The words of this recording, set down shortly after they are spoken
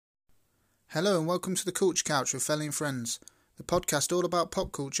Hello and welcome to the Culture Couch with Felly and Friends, the podcast all about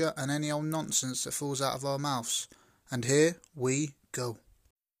pop culture and any old nonsense that falls out of our mouths. And here we go.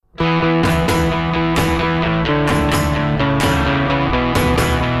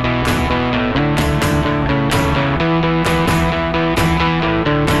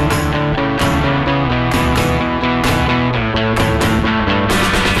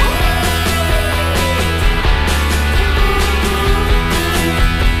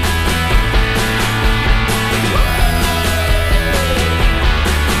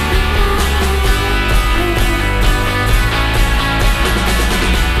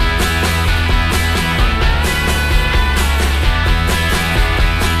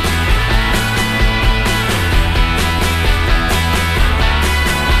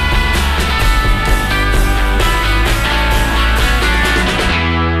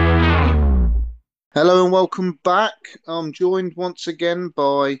 Hello and welcome back. I'm joined once again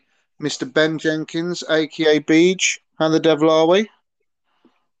by Mr. Ben Jenkins, aka Beej. How the devil are we?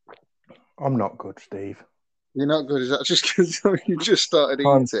 I'm not good, Steve. You're not good, is that just because you just started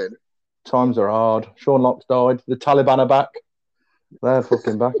eating? Times are hard. Sean Locke's died. The Taliban are back. They're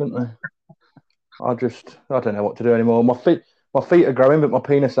fucking back, aren't they? I don't know what to do anymore. My feet are growing, but my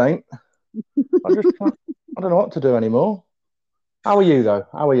penis ain't. I don't know what to do anymore. How are you, though?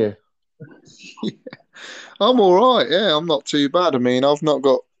 How are you? Yeah. I'm all right, yeah. I'm not too bad. I mean, I've not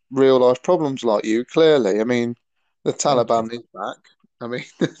got real-life problems like you, clearly. I mean, the Taliban is back. I mean,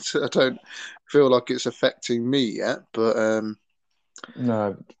 I don't feel like it's affecting me yet, but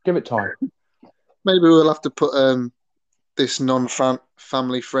No, give it time. maybe we'll have to put this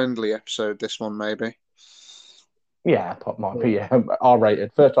non-family friendly episode, this one maybe. Yeah, might be, yeah.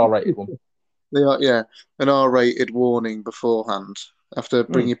 R-rated. First R-rated one. Yeah, an R-rated warning beforehand. Have to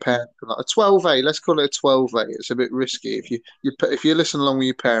bring your parents. Like a 12A, let's call it a 12A. It's a bit risky. If you listen along with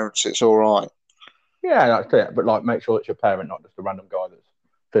your parents, it's all right. Yeah, that's it. But like, make sure it's your parent, not just a random guy that's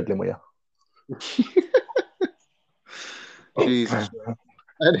fiddling with you. Jesus.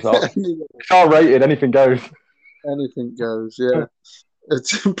 It's R-rated. Anything goes. Anything goes. Yeah.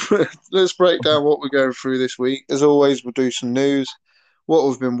 Let's break down what we're going through this week. As always, we'll do some news, what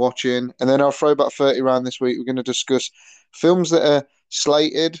we've been watching, and then our Throwback 30 round this week. We're going to discuss films that are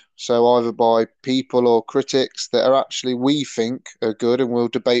slated, so either by people or critics that are actually we think are good, and we'll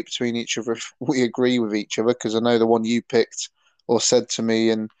debate between each other if we agree with each other, because I know the one you picked or said to me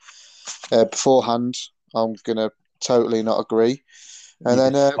and beforehand, I'm going to totally not agree. And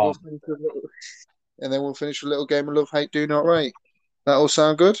then we'll finish with a little game of Love, Hate, Do Not Rate. That all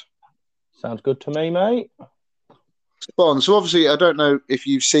sound good? Sounds good to me, mate. Spot on. So obviously, I don't know if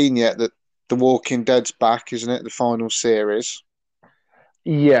you've seen yet that The Walking Dead's back, isn't it? The final series.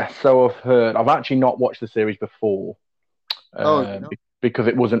 Yeah, so I've heard. I've actually not watched the series before because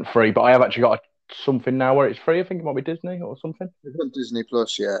it wasn't free, but I have actually got something now where it's free. I think it might be Disney or something. It's on Disney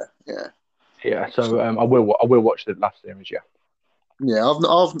Plus, yeah. So I will watch the last series, yeah. Yeah,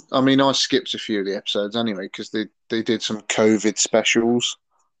 I skipped a few of the episodes anyway because they did some COVID specials.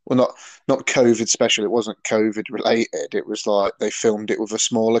 Well, not COVID special. It wasn't COVID related. It was like they filmed it with a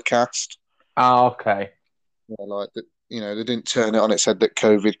smaller cast. Ah, okay. Yeah, like that. They didn't turn it on its head that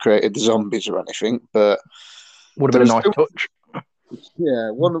COVID created the zombies or anything, but would have been a nice touch.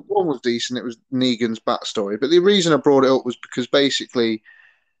 Yeah, one was decent. It was Negan's backstory, but the reason I brought it up was because basically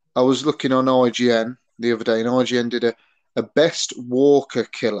I was looking on IGN the other day, and IGN did a best Walker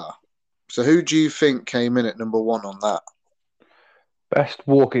killer. So who do you think came in at number one on that? Best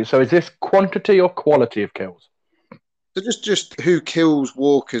Walker. So is this quantity or quality of kills? So just who kills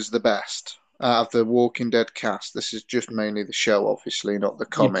Walkers the best out of the Walking Dead cast? This is just mainly the show, obviously, not the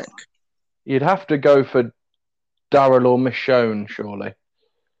comic. You'd have to go for Daryl or Michonne, surely.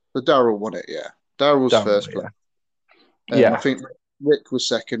 So Daryl won it, yeah. Daryl was first place. Yeah. I think Rick was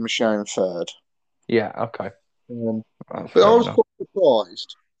second, Michonne third. Yeah, okay. But I was quite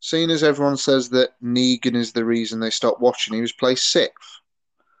surprised, seeing as everyone says that Negan is the reason they stopped watching. He was placed sixth.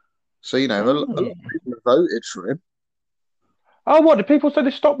 So, a lot of people voted for him. Oh, what? Did people say they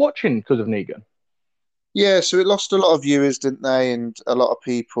stopped watching because of Negan? Yeah, so it lost a lot of viewers, didn't they? And a lot of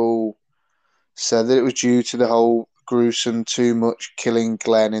people said that it was due to the whole gruesome, too much killing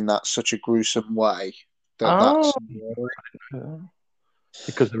Glenn in that such a gruesome way. That's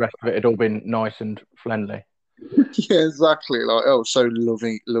because the rest of it had all been nice and friendly. Yeah, exactly. Like, so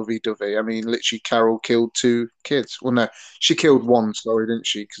lovey-dovey. I mean, literally, Carol killed two kids. Well, no, she killed one. Sorry, didn't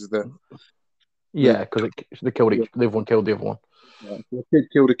she? Because because they killed each. The other one killed the other one. Yeah, the kid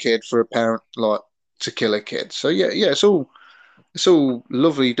killed a kid for a parent to kill a kid. So yeah, it's all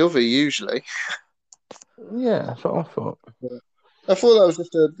lovely-dovey usually. Yeah, that's what I thought. I thought that was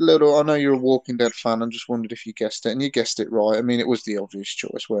just a little. I know you're a Walking Dead fan. I just wondered if you guessed it, and you guessed it right. I mean, it was the obvious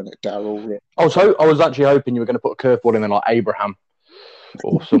choice, weren't it, Daryl? Yeah. I was actually hoping you were going to put a curveball in there like Abraham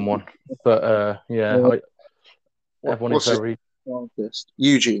or someone, but everyone is What's his very scientist?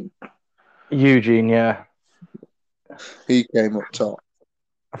 Eugene. Eugene. Yeah, He came up top.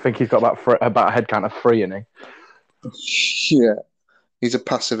 I think he's got about a head count of 3 in Yeah, he's a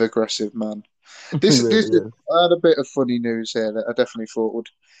passive aggressive man. he This really is. I had a bit of funny news here that I definitely thought would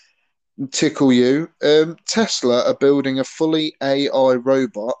tickle you. Tesla are building a fully AI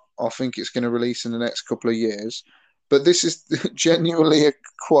robot. I think it's going to release in the next couple of years. But this is genuinely a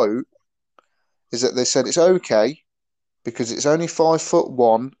quote. Is that they said it's okay because it's only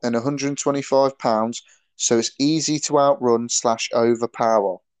 5'1" and 125 pounds, so it's easy to outrun slash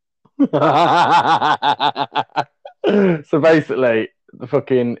overpower. So basically, the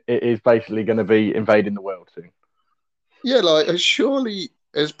fucking it is basically going to be invading the world soon. Yeah, like surely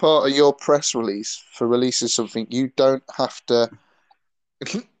as part of your press release for releasing something, you don't have to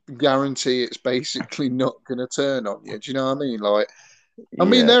guarantee it's basically not going to turn on you. Do you know what I mean? Like, I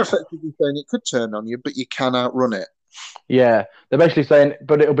mean, Yeah, they're effectively saying it could turn on you, but you can outrun it. yeah. They're basically saying,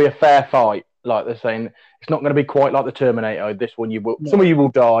 but it'll be a fair fight. Like they're saying, it's not going to be quite like the Terminator. This one, you will. Some of No. you will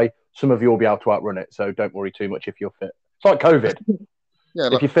die. Some of you will be able to outrun it. So don't worry too much if you're fit. It's like COVID. Yeah,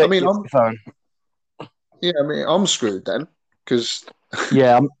 If like, you're I fit, mean, you're fine. I mean, I'm screwed then because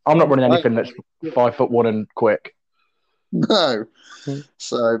Yeah, I'm not running I anything that's 5'1" and quick. no.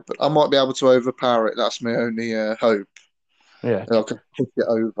 So, but I might be able to overpower it. That's my only hope. Yeah. I can push it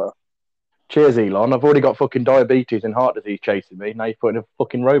over. Cheers, Elon. I've already got fucking diabetes and heart disease chasing me. Now you're putting a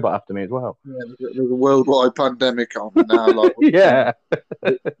fucking robot after me as well. Yeah, there's a worldwide pandemic on, and now, like, Yeah.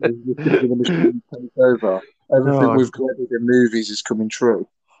 we're thinking the machine take over. Everything Oh. we've dreaded in movies is coming true.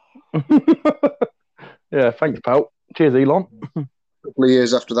 Yeah, thanks, pal. Cheers, Elon. A couple of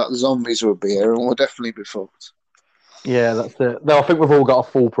years after that, the zombies will be here, and we'll definitely be fucked. Yeah, that's it. No, I think we've all got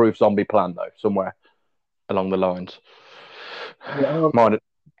a foolproof zombie plan, though, somewhere along the lines. Yeah, Mine,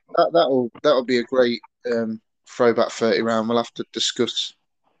 that'll be a great throwback 30 round. We'll have to discuss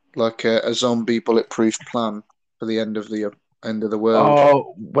like a zombie bulletproof plan for the end of the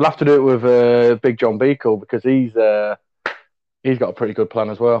world. we'll have to do it with Big John Beacle because he's got a pretty good plan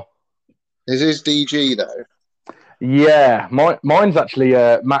as well. Is his DG though? Yeah, mine's actually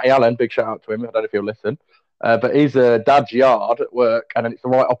Matty Allen. Big shout out to him. I don't know if he'll listen, but he's Dad's yard at work, and it's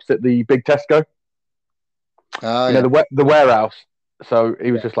right opposite the big Tesco. Ah, You know yeah. the warehouse. So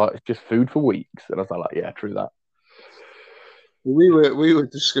he was Yeah. just like, it's just food for weeks, and I was like, yeah, true that. We were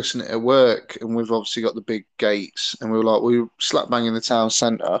discussing it at work, and we've obviously got the big gates, and we were slap bang in the town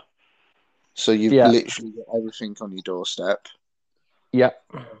centre, so you've Yeah, literally got everything on your doorstep. yeah,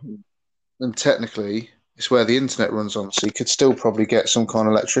 And technically, it's where the internet runs on, so you could still probably get some kind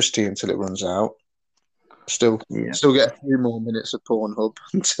of electricity until it runs out. Still, yeah, still get a few more minutes of Pornhub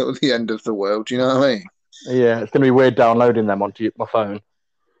until the end of the world. Do you know what I mean? yeah. It's gonna be weird downloading them onto my phone,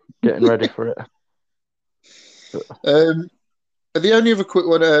 getting ready for it. Um, the only other quick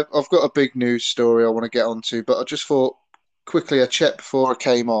one, I've got a big news story I want to get onto, but I just thought quickly I checked before I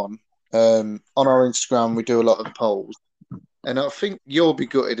came on. On our Instagram, we do a lot of polls, and I think you'll be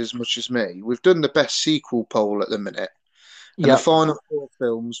gutted as much as me. We've done the best sequel poll at the minute, and the Yeah, final four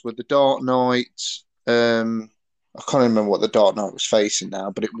films were The Dark Knight. I can't remember what The Dark Knight was facing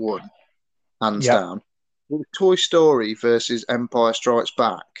now, but it won hands yeah, down. It was Toy Story versus Empire Strikes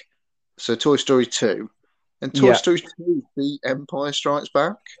Back. So Toy Story 2. And Toy yeah. Story 2 beat Empire Strikes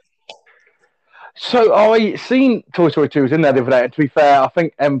Back. So I seen Toy Story 2 was in there the other day, and to be fair, I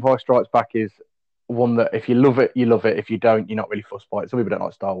think Empire Strikes Back is one that if you love it, you love it. If you don't, you're not really fussed by it. Some people don't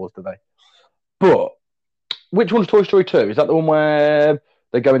like Star Wars, do they? But which one's Toy Story 2? Is that the one where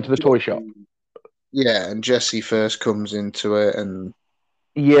they go into the toy shop? Yeah, and Jesse first comes into it, and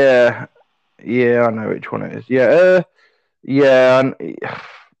Yeah, yeah, I know which one it is. Yeah, and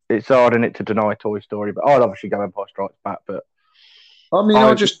it's hard in it to deny Toy Story, but I'd obviously go Empire Strikes Back. But I mean,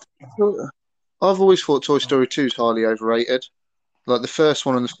 I, I've always thought Toy Story 2 is highly overrated. Like the first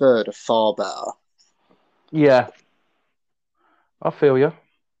one and the third are far better. yeah, I feel you.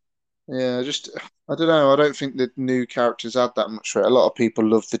 Yeah, just I don't know. I don't think the new characters add that much for it. A lot of people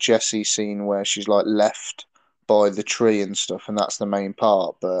love the Jessie scene where she's like left by the tree and stuff, and that's the main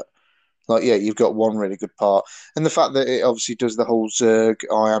part. But like, yeah, you've got one really good part, and the fact that it obviously does the whole Zurg,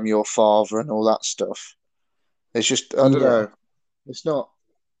 I am your father, and all that stuff. It's just I don't Yeah, know. It's not.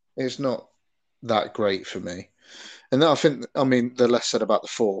 It's not that great for me. And then I think, I mean, the less said about the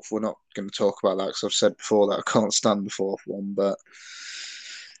fourth. We're not going to talk about that because I've said before that I can't stand the fourth one. But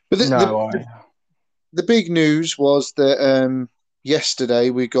no, the big news was that yesterday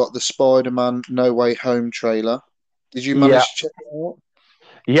we got the Spider-Man No Way Home trailer. Did you Yeah, manage to check it out?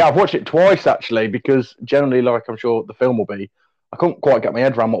 yeah, I've watched it twice actually because generally, like I'm sure the film will be, I couldn't quite get my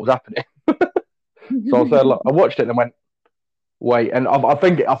head around what was happening. So I said, like, I watched it and went, wait, and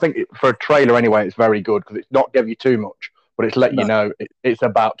for a trailer anyway, it's very good because it's not give you too much, but it's let you No. know it's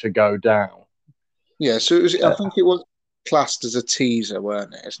about to go down. Yeah, so it was. I Uh, think it was classed as a teaser,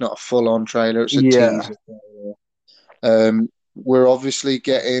 weren't it? It's not a full-on trailer; it's a yeah, teaser. We're obviously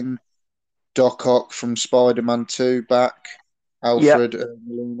getting Doc Ock from Spider-Man 2 back, yeah, Alfred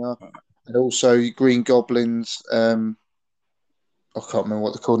Molina, and also Green Goblin's. I can't remember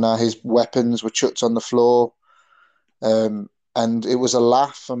what they're called now. His weapons were chucked on the floor, and it was a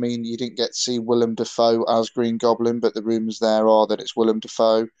laugh. I mean, you didn't get to see Willem Dafoe as Green Goblin, but the rumours there are that it's Willem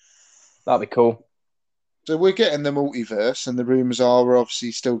Dafoe. that'd be cool. So we're getting the multiverse, and the rumours are we're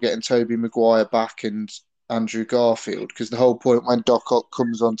obviously still getting Tobey Maguire back and Andrew Garfield, because the whole point when Doc Ock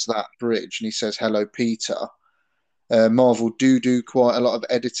comes onto that bridge and he says "Hello, Peter," Marvel do quite a lot of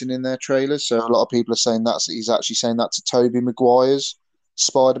editing in their trailers, so a lot of people are saying that's he's actually saying that to Tobey Maguire's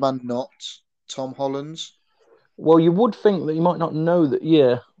Spider-Man, not Tom Holland's. Well, you would think that you might not know that.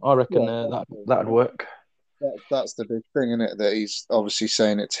 Yeah, I reckon Yeah, that'd work. that's the big thing, isn't it? That he's obviously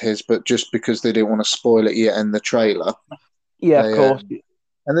saying it's his, but just because they didn't want to spoil it yet in the trailer, Yeah, of they course.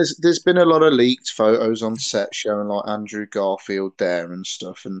 and there's been a lot of leaked photos on set showing like Andrew Garfield there and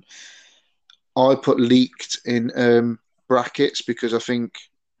stuff, and I put leaked in brackets because I think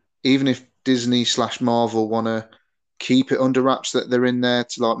even if Disney slash Marvel want to keep it under wraps that they're in there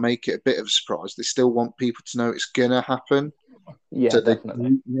to like make it a bit of a surprise, they still want people to know it's gonna happen. Yeah, So they,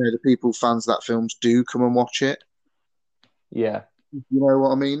 definitely. you know, the people fans of that films do come and watch it. Yeah, You know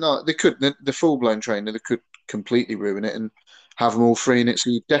what I mean? Like they could the full blown trailer, they could completely ruin it and have them all free in it, so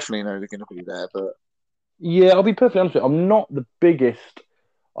you definitely know they're going to be there. But yeah. I'll be perfectly honest with you. I'm not the biggest.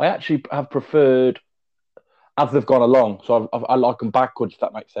 I actually have preferred as they've gone along. So I like them backwards, if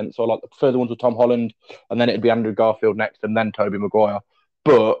that makes sense. So I like the further ones with Tom Holland, and then it'd be Andrew Garfield next, and then Tobey Maguire.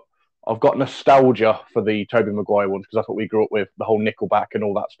 But I've got nostalgia for the Tobey Maguire ones because that's what we grew up with, the whole Nickelback and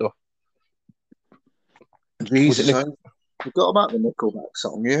all that stuff. Was it Jesus, Nick? I forgot about the Nickelback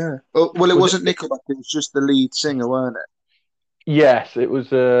song. Yeah. Oh, well, it Was wasn't it? Nickelback. It was just the lead singer, weren't it? Yes, it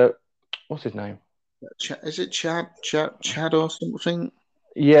was. What's his name? Is it Chad or something?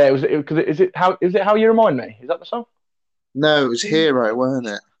 Yeah, it was. Is it how you remind me? Is that the song? No, it was Hero, weren't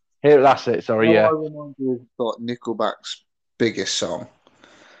it? Here, that's it. Sorry, No, I yeah, remind you of like Nickelback's biggest song.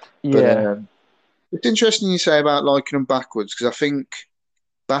 But yeah, it's interesting you say about liking them backwards because I think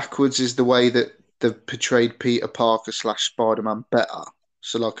backwards is the way that they've portrayed Peter Parker slash Spider Man better.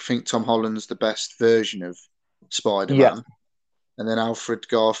 So, like, I think Tom Holland's the best version of Spider yeah. Man, and then Alfred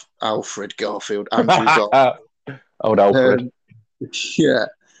Garfield, Andrew Garfield, Old Alfred. um, yeah,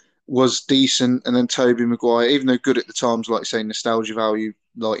 was decent, and then Tobey Maguire, even though good at the times, like say nostalgia value,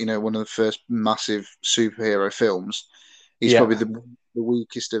 like one of the first massive superhero films. He's Yeah, probably the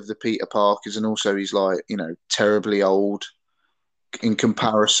weakest of the Peter Parkers, and also he's like terribly old in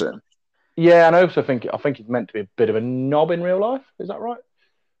comparison. yeah. And I think he's meant to be a bit of a knob in real life. Is that right?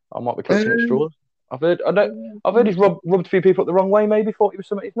 I might be clutching at Um, straws. I've heard. I don't. I've heard he's rubbed a few people up the wrong way. Maybe thought he was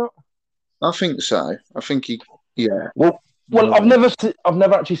something he's not. I think so. I think he, yeah. Well, I've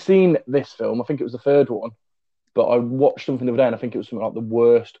never actually seen this film. I think it was the third one, but I watched something the other day, and I think it was something like the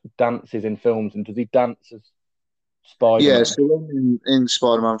worst dances in films. And does he dance as Spider Yeah, Man? so in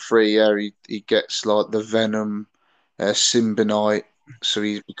Spider-Man 3, yeah, he gets like the Venom symbionte, so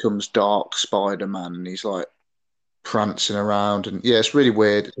he becomes Dark Spider-Man, and he's like prancing around, and yeah, it's really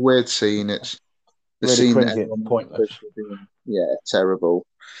weird. It's a weird scene. It's the Really scene that cringy and everyone pointless. makes are doing. Yeah, terrible.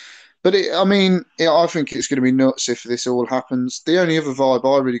 But I mean, yeah, I think it's going to be nuts if this all happens. The only other vibe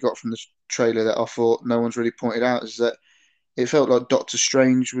I really got from the trailer that I thought no one's really pointed out is that it felt like Doctor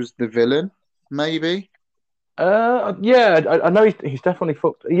Strange was the villain, maybe. Yeah, I know he's definitely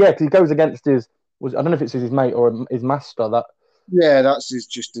fucked. Yeah, 'cause he goes against his. I don't know if it's his mate or his master that. Yeah, that's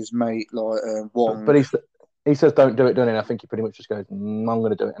just his mate, like But Wong. he says don't do it, don't he? And I think he pretty much just goes, I'm going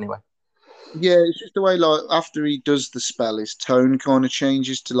to do it anyway. Yeah, it's just the way, like, after he does the spell, his tone kind of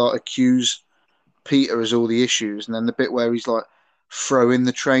changes to like accuse Peter as all the issues, and then the bit where he's like throwing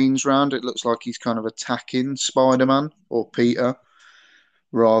the trains round, it looks like he's kind of attacking Spider-Man or Peter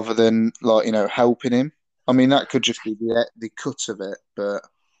rather than like helping him. I mean, that could just be the cut of it, but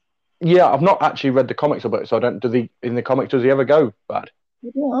Yeah, I've not actually read the comics about it, so I don't. Does he in the comics? Does he ever go bad?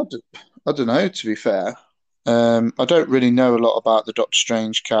 yeah, I don't know. To be fair, I don't really know a lot about the Doctor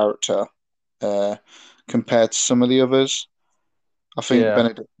Strange character uh, compared to some of the others. I think Yeah,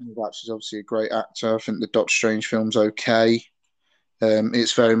 Benedict Cumberbatch is obviously a great actor. I think the Doctor Strange film's okay.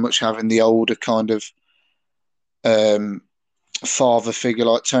 It's very much having the older kind of um, father figure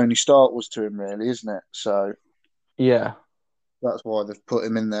like Tony Stark was to him, really, isn't it? So Yeah. that's why they've put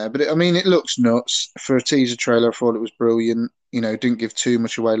him in there. But it looks nuts for a teaser trailer. I thought it was brilliant. Didn't give too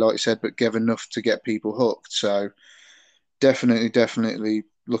much away, like you said, but gave enough to get people hooked. So definitely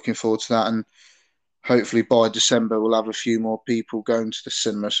looking forward to that. And hopefully by December we'll have a few more people going to the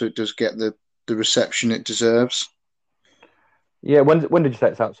cinema, so it does get the reception it deserves. Yeah. When did you say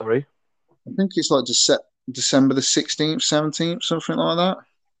it's out? Sorry. I think it's like December the 16th, 17th, something like that.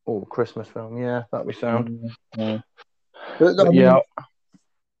 Oh, Christmas film. Yeah, that'd be sound. Yeah. But But yeah,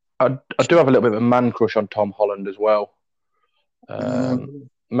 I do have a little bit of a man crush on Tom Holland as well.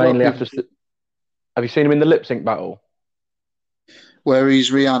 Mainly after. Have you seen him in the lip sync battle? Where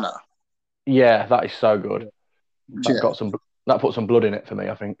he's Rihanna. Yeah, that is so good. Yeah. That put some blood in it for me,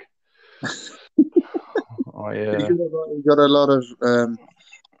 I think. He got a lot of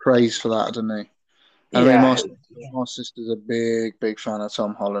praise for that, didn't he? Yeah. My sister's a big fan of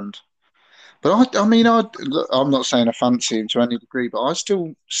Tom Holland. But I'm not saying I fancy him to any degree, but I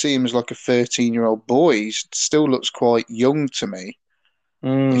still see him as like a 13-year-old boy. He still looks quite young to me.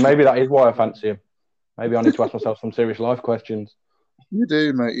 Maybe that is why I fancy him. Maybe I need to ask myself some serious life questions. You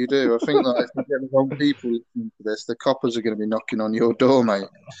do, mate. You do. I think that if you get the wrong people listening to this, the coppers are going to be knocking on your door, mate.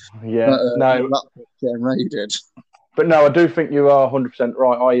 Yeah, no. Getting raided. But no, I do think you are 100%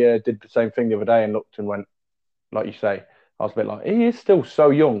 right. I did the same thing the other day and looked and went, like you say, I was a bit like, he is still so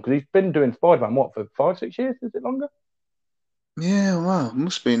young because he's been doing Spider-Man, what, for 5-6 years? Is it longer? Yeah, well,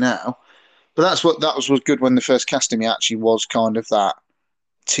 must be now. But that was good when they first cast him. He actually was kind of that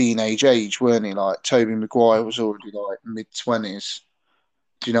teenage age, weren't he? Like Tobey Maguire was already like mid-20s.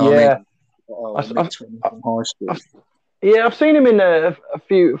 Do you know what I mean? Mid-20s in high school. I've seen him in a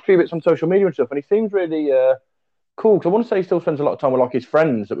few bits on social media and stuff, and he seems really cool. Because I want to say he still spends a lot of time with like his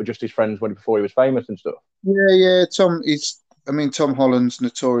friends that were just his friends before he was famous and stuff. Yeah. Tom Holland's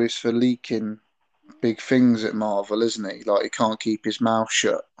notorious for leaking big things at Marvel, isn't he? Like he can't keep his mouth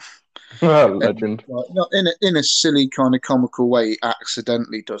shut. Legend. Not in a silly kind of comical way. He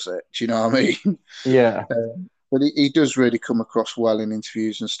accidentally does it. Do you know what I mean? Yeah. But he does really come across well in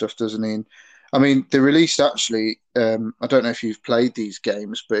interviews and stuff, doesn't he? And, they released actually. I don't know if you've played these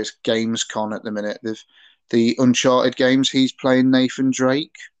games, but it's Gamescom at the minute. The Uncharted games. He's playing Nathan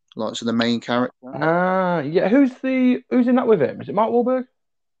Drake, like the main character. Yeah. Who's in that with him? Is it Mark Wahlberg?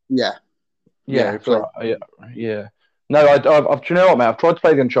 Yeah. Yeah. Right. Yeah. No, I've do you know what, mate? I've tried to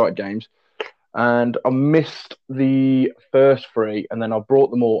play the Uncharted games, and I missed the first 3, and then I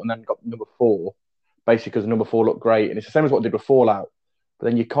brought them all, and then got number 4, basically because number 4 looked great, and it's the same as what I did with Fallout. But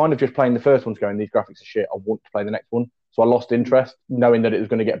then you're kind of just playing the first ones, going, these graphics are shit. I want to play the next one, so I lost interest, knowing that it was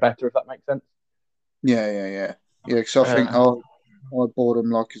going to get better. If that makes sense. Yeah. Because I think I bought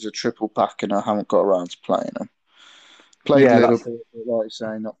them like as a triple pack, and I haven't got around to playing them. Played a little bit, like you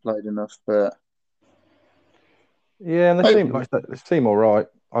say, not played enough, but yeah, and they seem all right.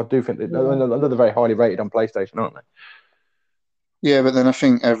 I do think they're very highly rated on PlayStation, aren't they? Yeah, but then I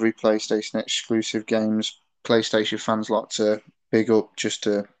think every PlayStation exclusive games, PlayStation fans like to big up just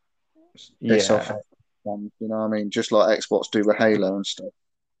to piss off fans, you know what I mean? Just like Xbox do with Halo and stuff.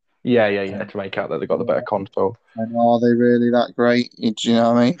 Yeah, to make out that they've got the better console. And are they really that great? Do you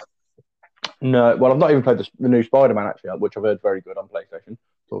know what I mean? No, well, I've not even played the new Spider-Man actually, which I've heard very good on PlayStation.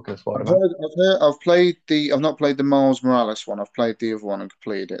 Talking of Spider-Man, I've not played the Miles Morales one. I've played the other one and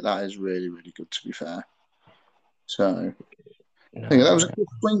completed it. That is really, really good, to be fair. So, that was a good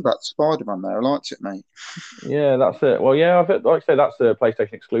swing back to Spider-Man there. I liked it, mate. Yeah, that's it. Well, yeah, like I say, that's a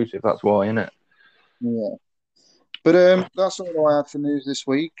PlayStation exclusive. That's why, isn't it? Yeah. But that's all I had for news this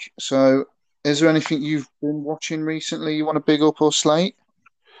week. So, is there anything you've been watching recently you want to big up or slate?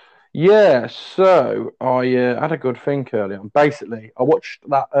 Yeah, so I had a good think earlier. Basically, I watched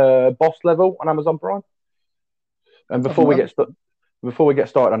that Boss Level on Amazon Prime. And before we get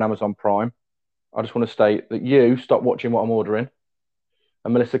started on Amazon Prime, I just want to state that you stop watching what I'm ordering,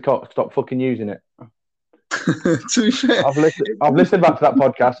 and Melissa Cox, stop fucking using it. To be fair, I've listened back to that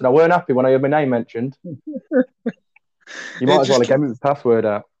podcast, and I weren't happy when I heard my name mentioned. You might as well have given me the password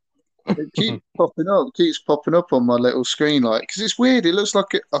out. It keeps popping up on my little screen, like, because it's weird. It looks like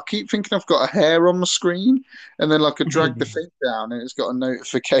I keep thinking I've got a hair on my screen, and then like I drag the thing down, and it's got a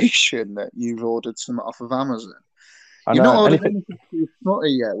notification that you've ordered something off of Amazon. You've not ordered anything too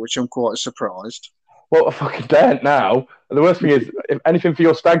snotty yet, which I'm quite surprised. Well, I fucking daren't now. And the worst thing is, if anything for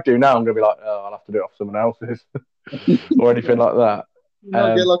your stag do now, I'm going to be like, oh, I'll have to do it off someone else's or anything like that. You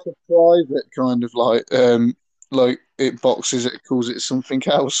might get like a private kind of like it boxes it, calls it something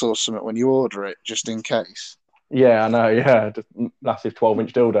else or something when you order it, just in case. Yeah, I know. Yeah, just massive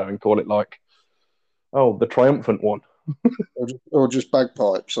 12-inch dildo and call it like, oh, the triumphant one. or just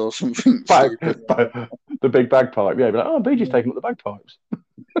bagpipes or something Bag, stupid. the big bagpipe. Yeah, be like, oh, BG's Yeah. taking up the bagpipes.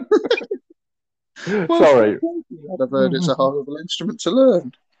 Well, Sorry. I've heard it's a horrible instrument to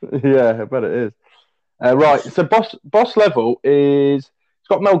learn. Yeah, I bet it is. Right, so boss level is it's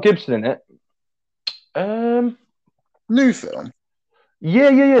got Mel Gibson in it. Um, New film.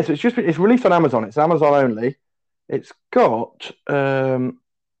 yeah. So it's released on Amazon. It's Amazon only. It's got it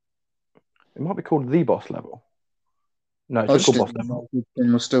might be called The Boss Level. No, it's I just just called Boss didn't Level. know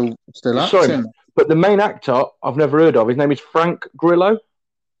Gibson was still Sorry, acting. but the main actor I've never heard of. His name is Frank Grillo.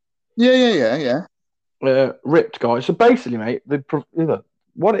 Yeah. Ripped guy. So basically, mate,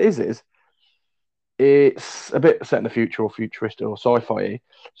 what it is it's a bit set in the future or futuristic or sci-fi.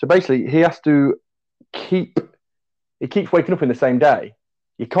 So basically, keep he keeps waking up in the same day.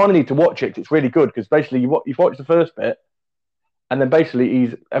 You kind of need to watch it 'cause it's really good because basically you've watched the first bit and then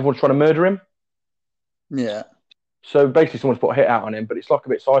basically everyone's trying to murder him. Yeah. So basically someone's put a hit out on him, but it's like a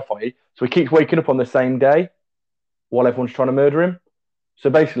bit sci-fi. So he keeps waking up on the same day while everyone's trying to murder him. So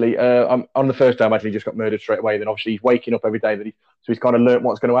basically, on the first day, I imagine he just got murdered straight away. Then obviously he's waking up every day so he's kind of learnt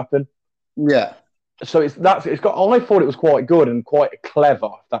what's going to happen. Yeah. So it's got. I thought it was quite good and quite clever.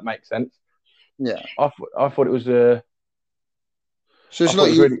 If that makes sense. Yeah. I thought it was. So it's I thought it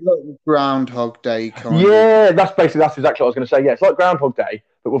was really. like Groundhog Day kind of. Yeah, that's exactly what I was going to say. Yeah, it's like Groundhog Day,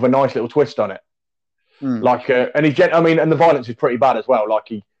 but with a nice little twist on it. Mm. Like, and and the violence is pretty bad as well. Like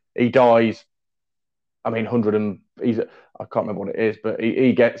he dies. I mean, I can't remember what it is, but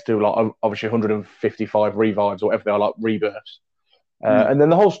he gets to like obviously 155 revives or whatever they are, like rebirths. And then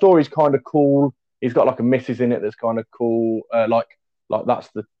the whole story is kind of cool. He's got like a missus in it that's kind of cool. Like that's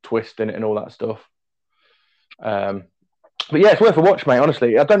the twist in it and all that stuff. But yeah, it's worth a watch, mate.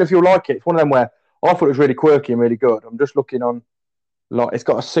 Honestly, I don't know if you'll like it. It's one of them where I thought it was really quirky and really good. I'm just looking on, like, it's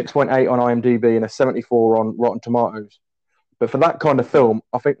got a 6.8 on IMDb and a 74 on Rotten Tomatoes. But for that kind of film,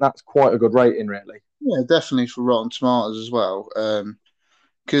 I think that's quite a good rating, really. Yeah, definitely for Rotten Tomatoes as well.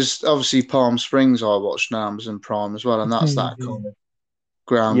 Because obviously Palm Springs I watched on Amazon Prime as well, and that's that kind of Yeah.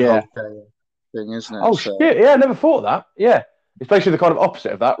 Groundhog Day thing, isn't it? Oh, So shit. Yeah, I never thought of that. Yeah. It's basically the kind of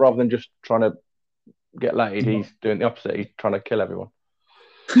opposite of that. Rather than just trying to get laid, he's doing the opposite. He's trying to kill everyone.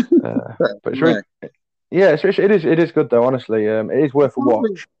 But it's really, yeah, it is good though. Honestly, it is worth a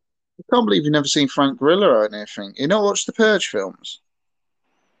watch. I can't believe you've never seen Frank Grillo or anything. You not watched the Purge films?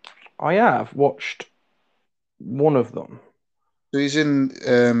 I have watched one of them. So he's in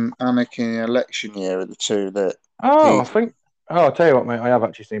Anakin Election Year, the two that. I think. Oh, I'll tell you what, mate. I have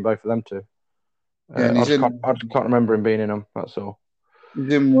actually seen both of them too. Yeah, I just can't remember him being in them. That's all.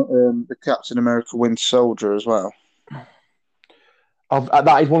 He's in the Captain America Winter Soldier as well.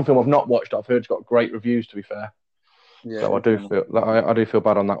 That is one film I've not watched. I've heard it's got great reviews. To be fair, Yeah, so I do feel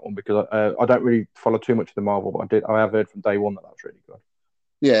bad on that one because I don't really follow too much of the Marvel, but I have heard from day one that was really good.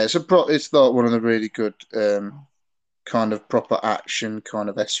 Yeah, it's like one of the really good kind of proper action, kind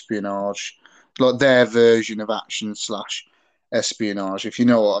of espionage, like their version of action slash espionage, if you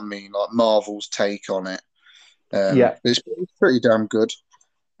know what I mean, like Marvel's take on it. Yeah. It's pretty damn good.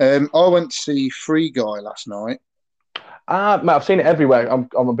 I went to see Free Guy last night. Mate, I've seen it everywhere.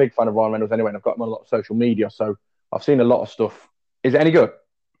 I'm a big fan of Ryan Reynolds anyway, and I've got him on a lot of social media, so I've seen a lot of stuff. Is it any good?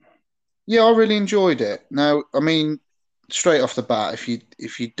 Yeah, I really enjoyed it. Now, I mean, straight off the bat,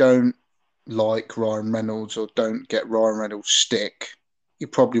 if you don't like Ryan Reynolds or don't get Ryan Reynolds' stick, you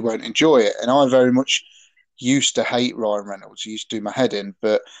probably won't enjoy it. And I very much used to hate Ryan Reynolds. He used to do my head in,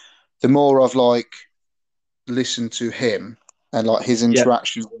 but the more I've like listened to him and like his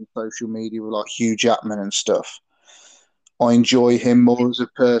interactions on social media with like Hugh Jackman and stuff, I enjoy him more as a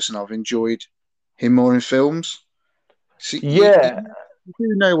person. I've enjoyed him more in films. So you do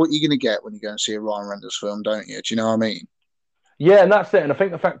know what you're going to get when you go and see a Ryan Reynolds film, don't you? Do you know what I mean? Yeah, and that's it. And I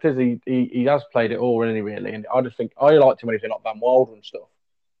think the fact is he has played it all really. And I just think I liked him when he was in like Van Wilder and stuff.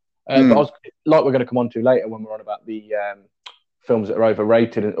 But I was like we're going to come on to later when we're on about the films that are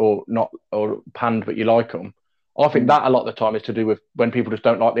overrated or not or panned, but you like them. I think that a lot of the time is to do with when people just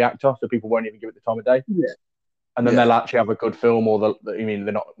don't like the actor, so people won't even give it the time of day. Yeah. And then they'll actually have a good film, or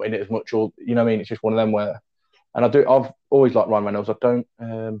they're not in it as much, or you know what I mean. It's just one of them where, and I've always liked Ryan Reynolds. I can't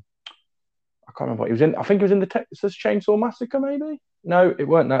remember what he was in. I think he was in the Texas Chainsaw Massacre, maybe. No, it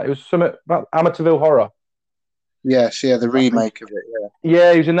weren't that. It was something about Amityville Horror. Yes, yeah, the remake of it.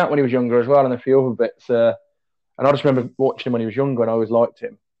 Yeah, he was in that when he was younger as well, and a few other bits. And I just remember watching him when he was younger, and I always liked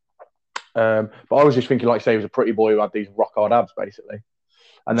him. But I was just thinking, like, say, he was a pretty boy who had these rock hard abs, basically.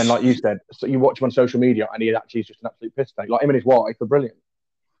 And then, like you said, so you watch him on social media, and he actually is just an absolute piss take. Like him and his wife are brilliant.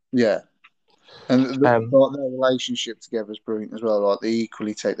 Yeah. And Um, like, their relationship together is brilliant as well. Like they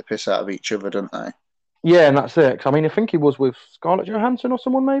equally take the piss out of each other, don't they? yeah, and that's it. 'Cause, I mean, I think he was with Scarlett Johansson or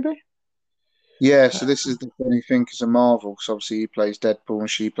someone, maybe. Yeah, so this is the funny thing because of Marvel, because obviously he plays Deadpool and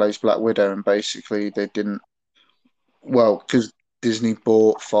she plays Black Widow, and basically they didn't, well, because Disney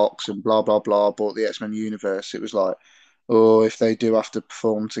bought Fox and blah blah blah, bought the X-Men universe. It was like, oh, if they do have to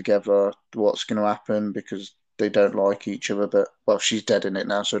perform together, what's going to happen? Because they don't like each other. But well, she's dead in it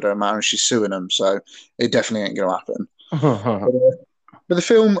now, so it don't matter. And she's suing them, so it definitely ain't going to happen. But, but the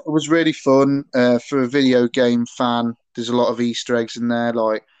film was really fun for a video game fan. There's a lot of Easter eggs in there,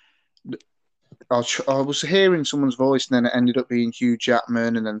 like. I was hearing someone's voice, and then it ended up being Hugh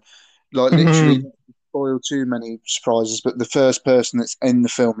Jackman, and then like literally not to spoil too many surprises. But the first person that's in the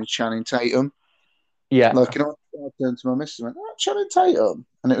film is Channing Tatum. Yeah, Like, I turned to my missus and went, "Oh, Channing Tatum,"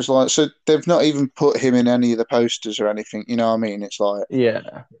 and it was like, so they've not even put him in any of the posters or anything. You know what I mean? It's like, yeah,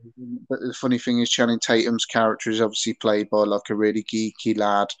 but the funny thing is, Channing Tatum's character is obviously played by like a really geeky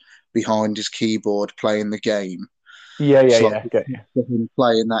lad behind his keyboard playing the game. yeah, yeah, It's like yeah. Get you. him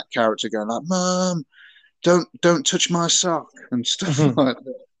playing that character, going like, "Mom, don't touch my sock," and stuff like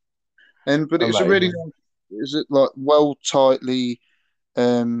that. And but it's a really Amazing. nice, is it like well tightly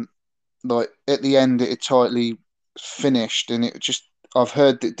um like at the end it tightly finished, and it just, I've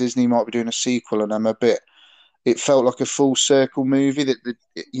heard that Disney might be doing a sequel, and I'm a bit, it felt like a full circle movie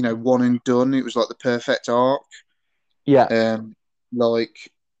that one and done. It was like the perfect arc. Yeah, Um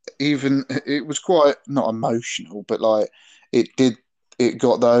like even it was quite not emotional, but like it did, it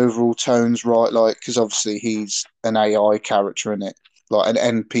got the overall tones right, like because obviously he's an AI character in it, like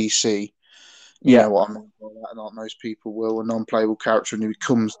an NPC. You yeah, know what I mean by that, like most people will, a non-playable character, and he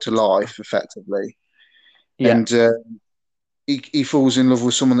comes to life effectively, yeah, and he falls in love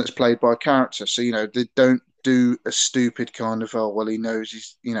with someone that's played by a character. So they don't do a stupid kind of, oh well, he knows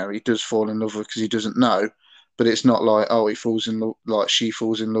he's, he does fall in love with because he doesn't know, but it's not like, oh, he falls in love, like she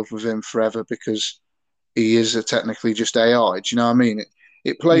falls in love with him forever because he is technically just AI. Do you know what I mean?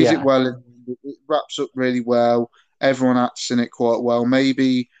 It plays it yeah, well. It wraps up really well. Everyone acts in it quite well.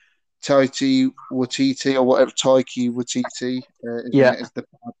 Maybe Taiki Watiti or whatever, Taiki Watiti is in yeah, it as the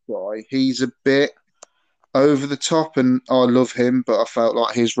bad guy. He's a bit over the top, and I love him, but I felt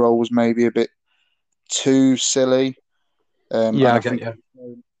like his role was maybe a bit too silly. yeah. And I I get think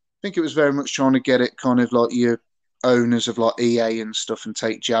you. it was very much trying to get it kind of like your owners of like EA and stuff, and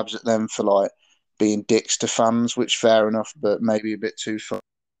take jabs at them for like being dicks to fans, which fair enough, but maybe a bit too far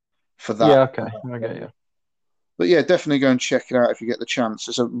for that. Yeah, okay, I get you. But yeah, definitely go and check it out if you get the chance.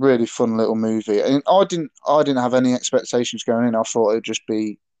 It's a really fun little movie, and I didn't have any expectations going in. I thought it'd just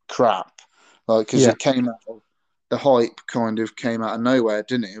be crap, like because Yeah, it came out of the hype, kind of came out of nowhere,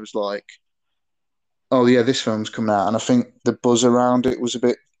 didn't it? It was like, oh yeah, this film's coming out, and I think the buzz around it was a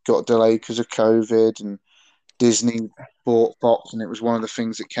bit, got delayed because of COVID, and Disney bought Fox, and it was one of the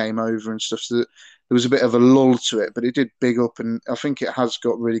things that came over and stuff. So there was a bit of a lull to it, but it did big up, and I think it has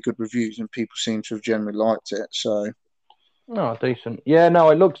got really good reviews, and people seem to have generally liked it. So oh, decent. Yeah, no,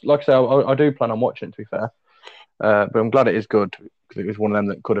 it looks like I say. I do plan on watching it. To be fair, but I'm glad it is good because it was one of them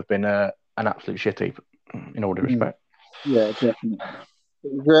that could have been an absolute shitty, in all due respect. yeah, definitely.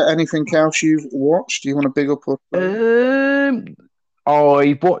 Is there anything else you've watched? Do you want to big up or? Um,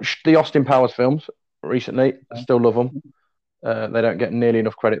 I watched the Austin Powers films recently. Still love them. They don't get nearly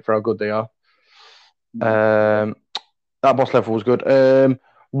enough credit for how good they are. Um, that boss level was good.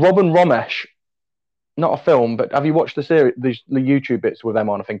 Robin Romesh, not a film, but have you watched the series, the YouTube bits with them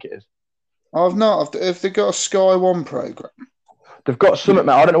on? I think it is. I've not. If they got a Sky One program? They've got something,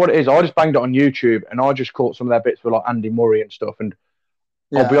 mate. I don't know what it is. I just banged it on YouTube, and I just caught some of their bits with like Andy Murray and stuff. And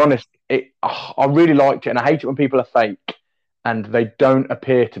I'll be Yeah. honest, I really liked it, and I hate it when people are fake and they don't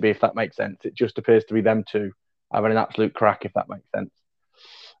appear to be. If that makes sense, it just appears to be them two having an absolute crack. If that makes sense,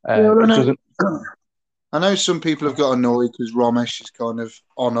 Yeah, I it know. doesn't. I know some people have got annoyed because Ramesh is kind of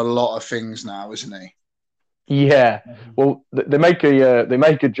on a lot of things now, isn't he? Yeah. Well, they make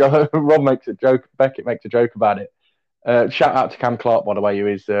a joke. Rob makes a joke. Beckett makes a joke about it. Shout out to Cam Clark, by the way, who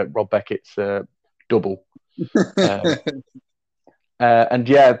is Rob Beckett's double. Um, and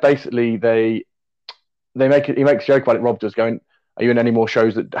yeah, basically he makes a joke about it. Rob does, going, "Are you in any more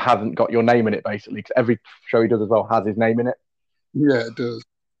shows that haven't got your name in it?" Basically, because every show he does as well has his name in it. Yeah, it does.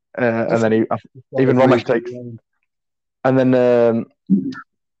 And then even Really Ramesh takes, and then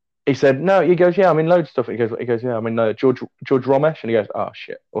he said, "No." He goes, "Yeah, I'm in loads of stuff." He goes, "Yeah, I'm in George Ramesh," and he goes, "Oh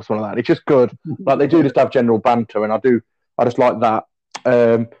shit," or something like that. It's just good. Like they do just have general banter, and I just like that.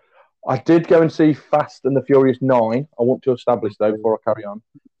 I did go and see Fast and the Furious 9. I want to establish though before I carry on,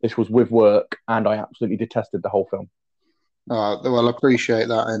 this was with work, and I absolutely detested the whole film. Well, I appreciate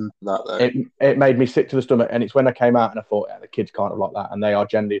that and that though. It made me sick to the stomach, and it's when I came out and I thought, yeah, the kids kind of like that, and they are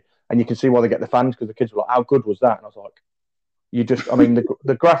genuinely, and you can see why they get the fans because the kids were like, how good was that? And I was like, I mean,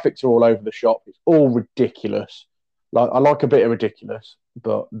 the graphics are all over the shop. It's all ridiculous. Like I like a bit of ridiculous,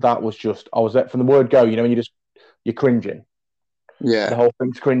 but that was just I was there from the word go. You know, when you're cringing. The Yeah, whole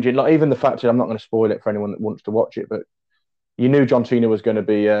thing's cringing. Like even the fact that I'm not going to spoil it for anyone that wants to watch it, but you knew John Cena was going to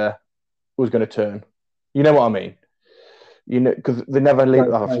be was going to turn. You know what I mean? You know, because they never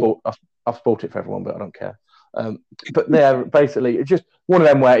leave. I've spoiled it for everyone, but I don't care. But they're basically it's just one of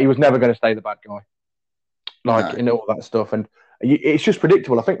them where he was never going to stay the bad guy, like no, in all that stuff, and it's just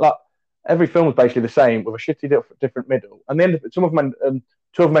predictable. I think like every film is basically the same with a shitty different middle, and then some of them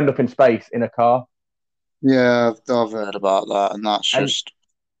two of them end up in space in a car, yeah, I've heard about that, and that's and just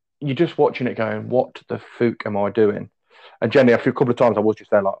you're just watching it going, "What the fuck am I doing?" And Jenny, a couple of times I was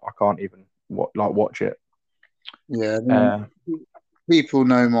just there like, I can't even watch it. yeah. I mean, Uh, people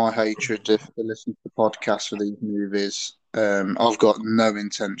know my hatred if they listen to the podcast for these movies. I've got no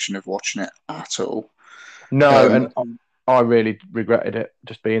intention of watching it at all. no, Um, and I really regretted it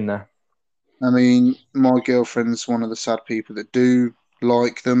just being there. I mean, my girlfriend's one of the sad people that do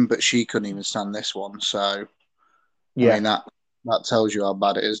like them, but she couldn't even stand this one. So, I Yeah, mean, that tells you how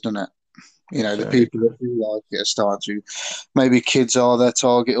bad it is, doesn't it? You know, the so people that do like it are starting to. Maybe kids are their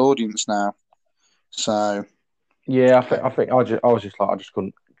target audience now. So, yeah, I think I was just like I just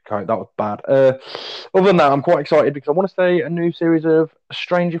couldn't. That was bad. Other than that, I'm quite excited because I want to say a new series of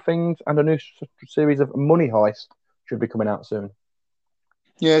Stranger Things and a new series of Money Heist should be coming out soon.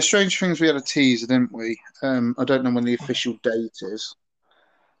 yeah, Strange Things, we had a teaser, didn't we? I don't know when the official date is.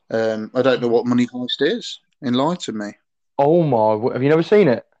 I don't know what Money Heist is. Enlighten me. Oh my! Have you never seen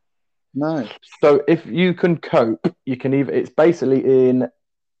it? No. So if you can cope, you can either. It's basically in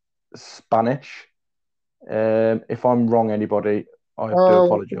Spanish. If I'm wrong, anybody, I do Oh, okay.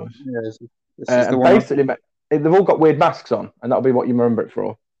 apologise. Yeah, this is the And one. basically, they've all got weird masks on, and that'll be what you remember it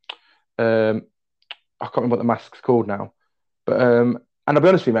for. Um, I can't remember what the mask's called now, but and I'll be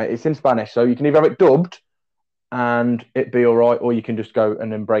honest with you, mate, it's in Spanish, so you can either have it dubbed and it be all right, or you can just go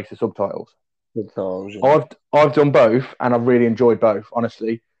and embrace the subtitles. Yeah. I've done both, and I've really enjoyed both,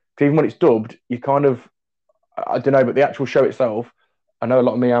 honestly. 'Cause even when it's dubbed, you kind of I don't know, but the actual show itself, I know a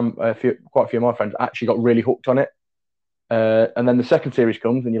lot of me and quite a few of my friends actually got really hooked on it. And then the second series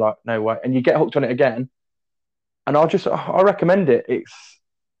comes, and you're like, no way, and you get hooked on it again. And I recommend it.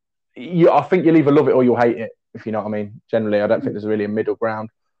 I think you'll either love it or you'll hate it, if you know what I mean. Generally, I don't think there's really a middle ground.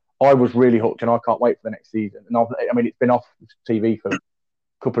 I was really hooked, and I can't wait for the next season. And I mean, it's been off TV for a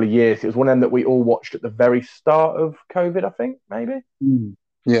couple of years. It was one of them that we all watched at the very start of COVID, I think, maybe. Mm.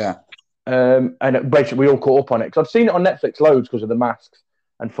 Yeah. And basically, we all caught up on it because I've seen it on Netflix loads because of the masks,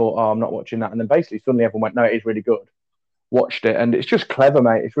 and thought, oh, I'm not watching that. And then basically, suddenly everyone went, no, it is really good. Watched it, and it's just clever,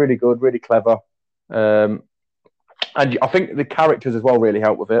 mate. It's really good, really clever. And I think the characters as well really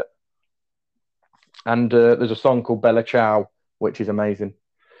help with it. And there's a song called Bella Ciao, which is amazing.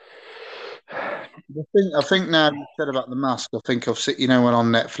 I think now you said about the mask. I think I've seen, when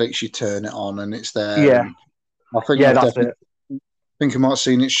on Netflix you turn it on and it's there, Yeah, and I think yeah, I've that's definitely it. think I might have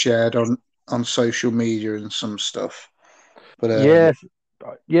seen it shared on social media and some stuff. But Yeah,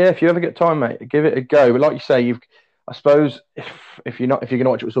 yeah. If you ever get time, mate, give it a go. But like you say, I suppose if if you're gonna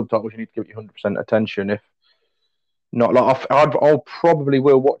watch it with subtitles, you need to give it your 100% attention. If not, like I'll probably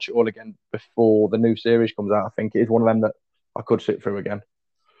will watch it all again before the new series comes out. I think it is one of them that I could sit through again.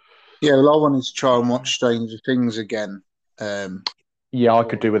 yeah, well, I wanted to try and watch Stranger Things again. Yeah, I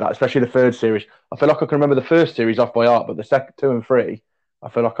could do with that, especially the third series. I feel like I can remember the first series off by heart, but the second, two, and three, I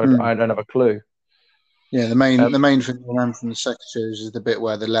feel like I don't have a clue. Yeah, the main Um, the main thing I remember from the second series is the bit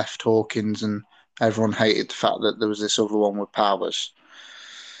where they left Hawkins and everyone hated the fact that there was this other one with powers.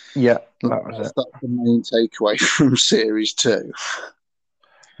 yeah, that was That's, it. that's the main takeaway from series two.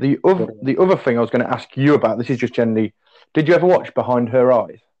 But The other thing I was going to ask you about, this is just generally, did you ever watch Behind Her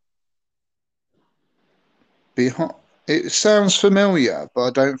Eyes? behind, it sounds familiar, but I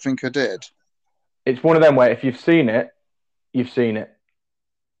don't think I did. It's one of them where if you've seen it, you've seen it.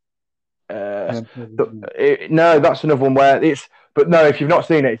 Uh, no, that's another one where but no, if you've not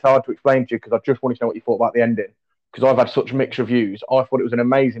seen it, it's hard to explain to you because I just wanted to know what you thought about the ending because I've had such mixed reviews. I thought it was an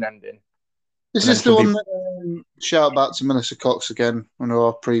amazing ending, Is and then this the some one people, that shout out to Melissa Cox again, one of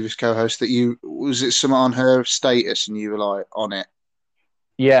our previous co-hosts? That you was it something on her status and you were like on it?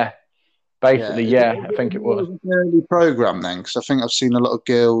 yeah, Yeah, basically, is it, yeah, is I think it was. it an early program then? Because I think I've seen a lot of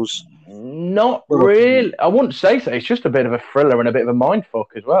girls. Not Put up on really. I wouldn't say so. It's just a bit of a thriller and a bit of a mind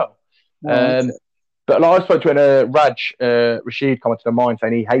fuck as well. oh, okay. But like I spoke to an, Rashid commented on mine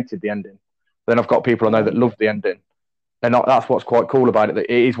saying he hated the ending. Then I've got people I know that loved the ending. And that's what's quite cool about it.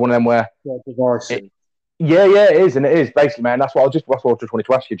 That it is one of them where divisive. yeah, it is, and it is basically, man. That's what I just wanted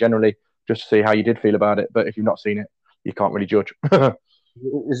to ask you generally, just to see how you did feel about it. But if you've not seen it, you can't really judge.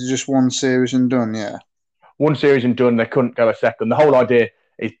 Is it just one series and done? Yeah. One series and done. They couldn't go a second. The whole idea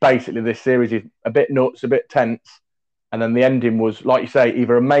is basically this series is a bit nuts, a bit tense, and then the ending was, like you say,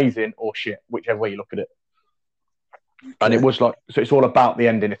 either amazing or shit, whichever way you look at it. Okay. And it was like, so it's all about the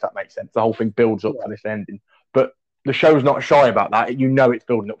ending, if that makes sense. The whole thing builds up for this ending, but the show's not shy about that. You know, it's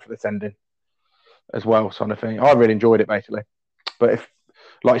building up for this ending as well, sort of thing. I really enjoyed it, basically. But if,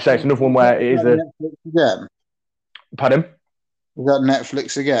 like you say, it's another one where it is a. Netflix again? Pardon? Is that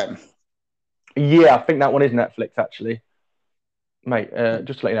Netflix again? Yeah, I think that one is Netflix, actually. Mate,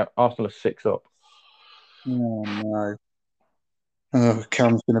 just to let you know, Arsenal are 6 up. Oh, no. Oh,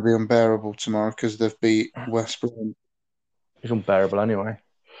 Cam's going to be unbearable tomorrow because they've beat West Brom. It's unbearable anyway.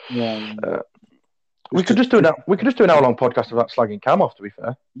 Yeah. We could just do an hour-long podcast about slagging Cam off, to be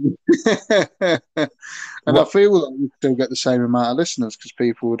fair. And I feel like we'd still get the same amount of listeners because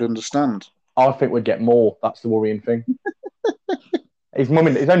people would understand. I think we'd get more. That's the worrying thing. His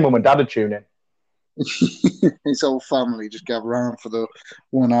own mum and dad would tune in. His whole family just gather around for the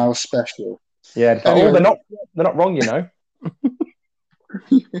 1 hour special. Yeah, anyway, they're not wrong, you know.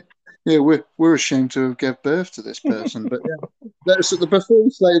 Yeah, we're ashamed to have given birth to this person, but yeah, before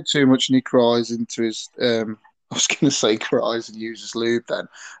we say too much and he cries into his. I was going to say cries and uses lube. Then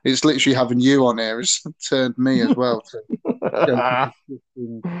it's literally having you on here has turned me as well to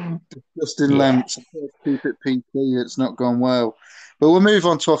disgusting lengths. Keep it PG. It's not gone well. But we'll move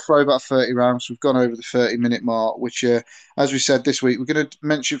on to our throwback 30 rounds. We've gone over the 30-minute mark, which, as we said this week, we're going to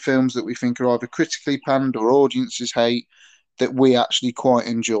mention films that we think are either critically panned or audiences hate that we actually quite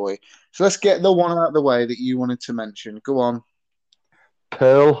enjoy. So let's get the one out of the way that you wanted to mention. Go on.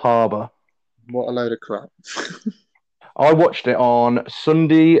 Pearl Harbor. What a load of crap. I watched it on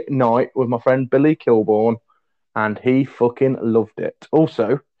Sunday night with my friend Billy Kilbourne, and he fucking loved it.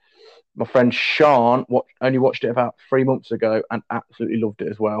 Also, my friend Sean only watched it about 3 months ago and absolutely loved it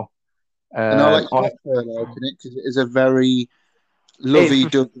as well. And I like Pearl Harbor because it is a very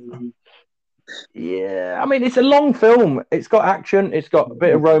lovey-dovey. Yeah, I mean, it's a long film. It's got action. It's got a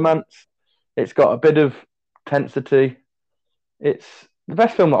bit of romance. It's got a bit of tensity. It's the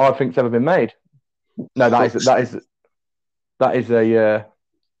best film that I think's ever been made. No, that is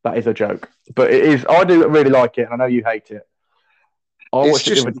a joke. But it is. I do really like it, and I know you hate it. It's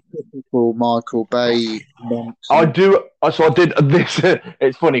just typical Michael Bay. I do. So I did this.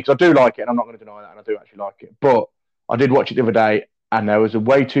 It's funny because I do like it, and I'm not going to deny that, and I do actually like it. But I did watch it the other day, and there was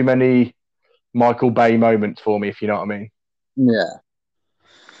way too many Michael Bay moments for me, if you know what I mean.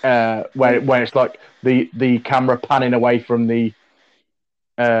 Yeah. Where it's like the camera panning away from the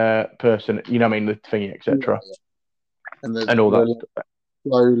person, you know what I mean, the thingy, etc. Yeah. And all that.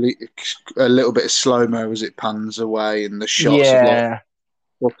 Slowly, a little bit of slow-mo as it pans away, and the shots of like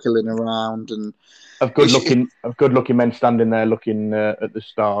buckling around and of good looking men standing there looking at the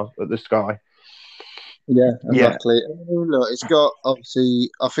sky. Yeah, exactly. Yeah. Look, it's got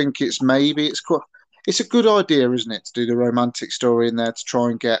obviously. I think it's a good idea, isn't it, to do the romantic story in there to try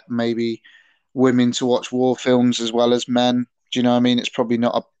and get maybe women to watch war films as well as men. Do you know what I mean? It's probably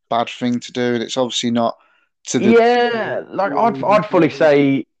not a bad thing to do, and it's obviously not to the like I'd fully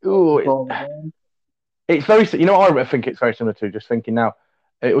say, it's very. You know, I think it's very similar to. Just thinking now,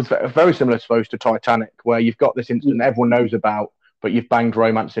 it was very similar, I suppose, to Titanic, where you've got this incident everyone knows about, but you've banged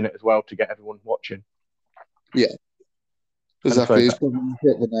romance in it as well to get everyone watching. Yeah, exactly. It's probably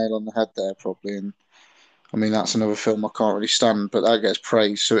hit the nail on the head there, probably. And I mean, that's another film I can't really stand, but that gets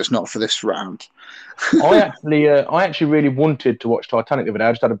praised, so it's not for this round. I actually really wanted to watch Titanic the other day. I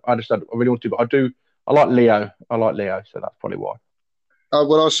really wanted to, but I like Leo. So that's probably why.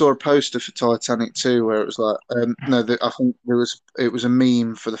 Well, I saw a poster for Titanic 2 where it was like, I think it was a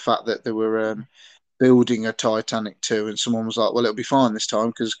meme for the fact that they were building a Titanic 2, and someone was like, well, it'll be fine this time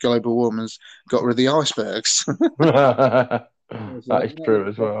because global warming's got rid of the icebergs. That is true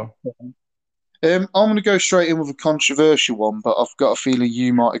as well. I'm going to go straight in with a controversial one, but I've got a feeling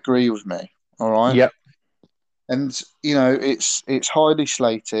you might agree with me. All right. Yep. And you know, it's highly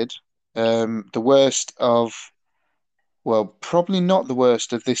slated. The worst of, well, probably not the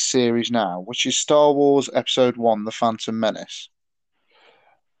worst of this series now, which is Star Wars Episode 1: The Phantom Menace.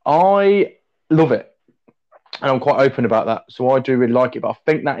 I love it, and I'm quite open about that. So I do really like it, but I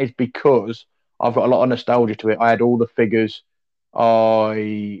think that is because I've got a lot of nostalgia to it. I had all the figures.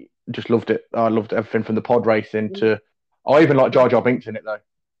 I just loved it. I loved everything from the pod racing to. I even like Jar Jar Binks in it though.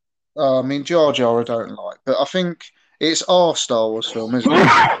 I mean, Jar Jar I don't like, but I think it's our Star Wars film, isn't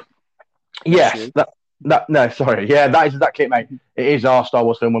it? Yes, No, sorry. Yeah, that is exactly it, mate. It is our Star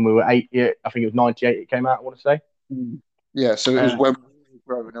Wars film when we were 8. I think it was 98 it came out, I want to say. Yeah, so it was when we were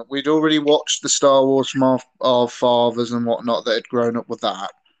growing up. We'd already watched the Star Wars from our fathers and whatnot that had grown up with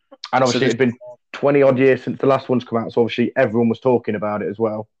that. And So obviously, it had been 20 odd years since the last one's come out. So obviously, everyone was talking about it as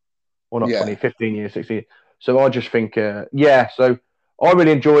well. Well, not 20, 15 years, 16 years. So I just think, so I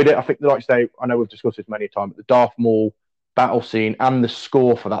really enjoyed it. I think, like I say, I know we've discussed this many times, but the Darth Maul battle scene and the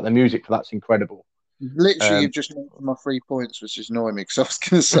score for that, the music for that's incredible. Literally, you've just mentioned my 3 points, which is annoying me because I was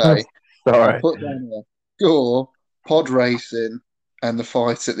going to say, sorry. I put down here, score, pod racing, and the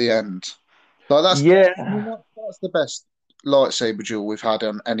fight at the end. Like that's that's the best lightsaber duel we've had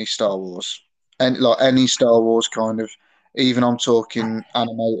on any Star Wars, and like any Star Wars kind of. Even I'm talking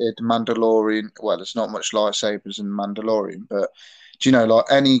animated Mandalorian. Well, there's not much lightsabers in Mandalorian, but do you know, like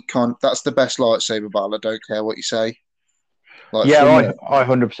any kind, that's the best lightsaber battle. I don't care what you say. Like I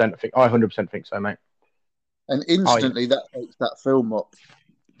 100% think so, mate. And instantly that takes that film up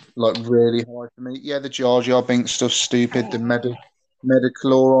like really high for me. Yeah, the Jar Jar Binks stuff's stupid. The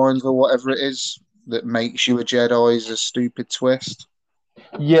metachlorines or whatever it is that makes you a Jedi is a stupid twist.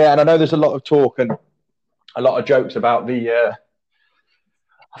 Yeah, and I know there's a lot of talk and a lot of jokes about the.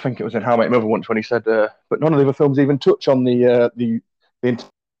 I think it was in How I Met Your Mother once when he said, but none of the other films even touch on the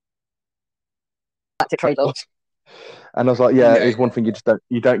trade-offs. And I was like, it's one thing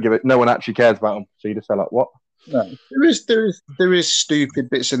you don't give it. No one actually cares about them, so you just say like, what? No, there is stupid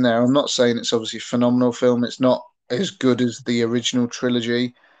bits in there. I'm not saying it's obviously a phenomenal film. It's not as good as the original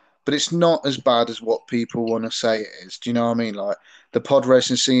trilogy, but it's not as bad as what people want to say it is. Do you know what I mean? Like the pod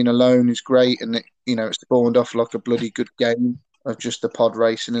racing scene alone is great, and it spawned off like a bloody good game of just the pod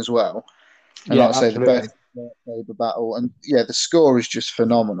racing as well. And like I say, the best lightsaber battle, and the score is just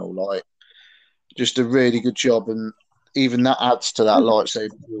phenomenal. Like just a really good job, and even that adds to that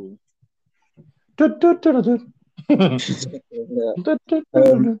lightsaber duel. Do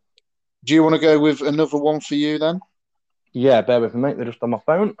you want to go with another one for you then? Yeah, bear with me, mate. They're just on my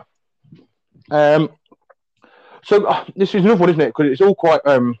phone. So this is another one, isn't it? Because it's all quite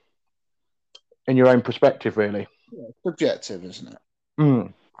in your own perspective, really. Yeah, subjective, isn't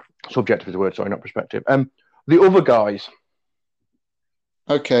it? Subjective is the word, sorry, not perspective. The other guys.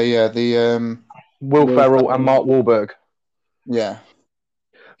 Okay, yeah, the Will Ferrell and Mark Wahlberg. Yeah.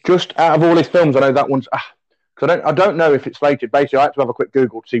 Just out of all his films, I know that one's because I don't know if it's slated. Basically, I had to have a quick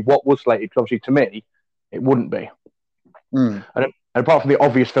Google to see what was slated. Because obviously, to me, it wouldn't be. And apart from the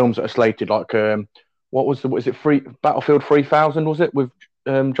obvious films that are slated, like what was it? Battlefield 3000 was it with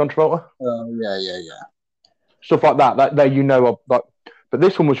John Travolta? Yeah. Stuff like that. That there, like. But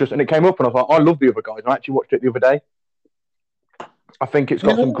this one was just, and it came up, and I was like, I love the other guys. And I actually watched it the other day. I think it's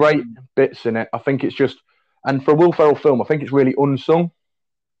got some great bits in it. I think it's just, and for a Will Ferrell film, I think it's really unsung.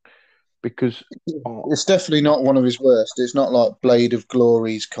 Because it's definitely not one of his worst. It's not like Blade of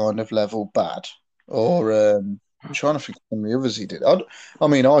Glory's kind of level bad. Or I'm trying to think of some of the others he did. I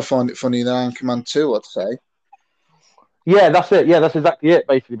mean, I find it funnier than Anchorman 2, I'd say. Yeah, that's it. Yeah, that's exactly it,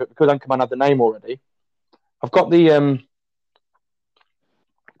 basically. But because Anchorman had the name already, I've got the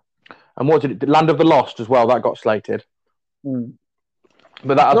and what did it? Land of the Lost as well. That got slated.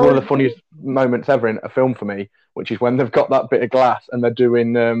 But that was one of the funniest moments ever in a film for me, which is when they've got that bit of glass and they're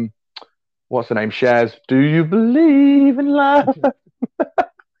doing what's the name? Cher's Do You Believe in Love?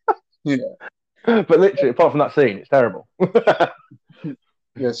 Yeah. But literally, apart from that scene, it's terrible.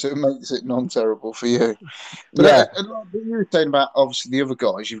 Yeah, so it makes it non-terrible for you. But you were saying about obviously the other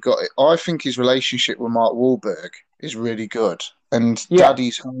guys, you've got it. I think his relationship with Mark Wahlberg is really good, and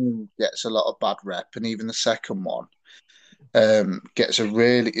Daddy's Home gets a lot of bad rep, and even the second one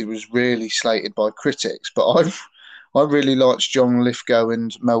it was really slated by critics. But I really liked John Lithgow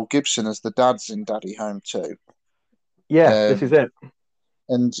and Mel Gibson as the dads in Daddy Home too. Yeah, this is it.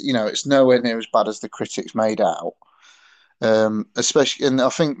 And it's nowhere near as bad as the critics made out. Especially, and I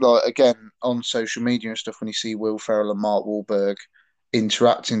think like again on social media and stuff, when you see Will Ferrell and Mark Wahlberg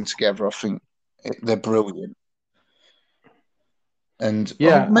interacting together, I think they're brilliant. And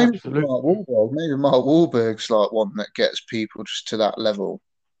maybe Mark Wahlberg's like one that gets people just to that level.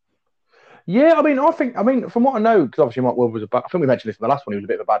 Yeah, I mean, from what I know, because obviously Mark Wahlberg I think we mentioned this in the last one. He was a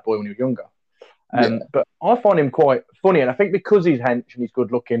bit of a bad boy when he was younger. But I find him quite funny, and I think because he's hench and he's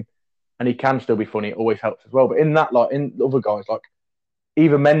good looking, and he can still be funny, it always helps as well. But in that, like in the other guys, like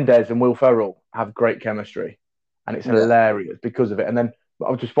Eva Mendes and Will Ferrell have great chemistry, and it's hilarious because of it. And then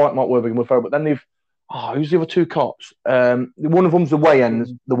I was just fighting Mark Wahlberg and Will Ferrell, but then who's the other two cops? One of them's the Wayans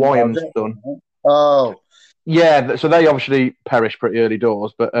son. Oh, yeah. So they obviously perish pretty early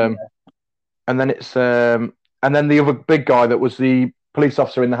doors, but and then it's and then the other big guy that was the police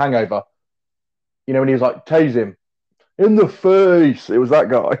officer in The Hangover. You know, when he was like, tase him in the face. It was that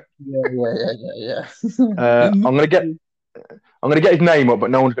guy. Yeah. I'm gonna get his name up, but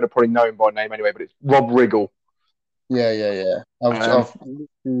no one's gonna probably know him by name anyway. But it's Rob Riggle. Yeah. Um,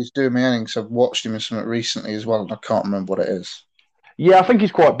 He was doing me in because I've watched him in something recently as well, and I can't remember what it is. yeah, I think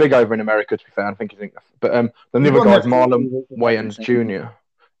he's quite big over in America. To be fair, I think he's. But then the He's other on guy's Netflix, Marlon Wayans Jr.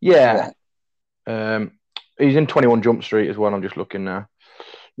 Yeah, he's in 21 Jump Street as well. I'm just looking now.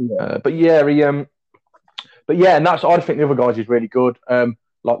 Yeah. But yeah, but yeah, and that's I think the other guys is really good.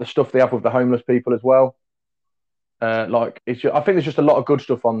 Like the stuff they have with the homeless people as well. Like I think there's just a lot of good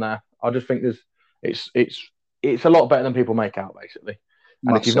stuff on there. I just think it's a lot better than people make out, basically.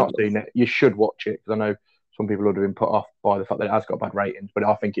 And if you've not Massively. seen it, you should watch it because I know some people would have been put off by the fact that it has got bad ratings, but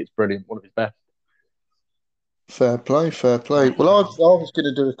I think it's brilliant, one of his best. Fair play, fair play. Well, I was going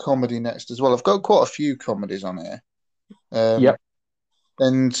to do a comedy next as well. I've got quite a few comedies on here. Yep.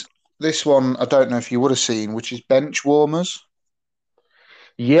 And this one, I don't know if you would have seen, which is Bench Warmers.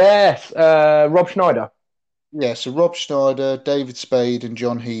 Yes, Rob Schneider. Yeah, so Rob Schneider, David Spade, and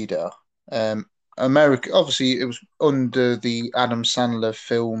John Heder. America, obviously, it was under the Adam Sandler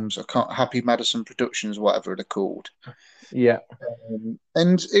films, Happy Madison Productions, whatever they're called. Yeah.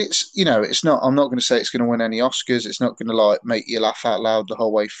 And it's not. I'm not going to say it's going to win any Oscars. It's not going to like make you laugh out loud the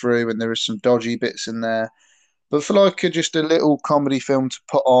whole way through. And there is some dodgy bits in there. But for like just a little comedy film to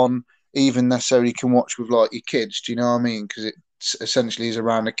put on, even necessarily can watch with like your kids. Do you know what I mean? Because it essentially is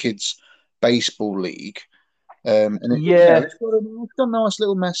around a kids' baseball league. And Yeah. it's got a nice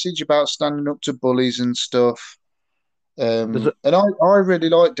little message about standing up to bullies and stuff. And I really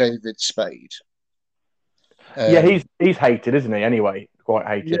like David Spade. Yeah, he's hated, isn't he? Anyway, quite Yeah,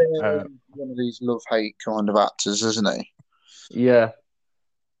 hated. one of these love-hate kind of actors, isn't he? Yeah.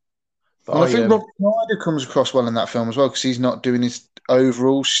 But And I think Rob Schneider comes across well in that film as well because he's not doing his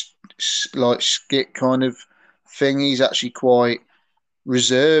overall like skit kind of thing. He's actually quite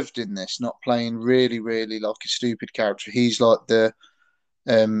reserved in this, not playing really, really like a stupid character. He's like the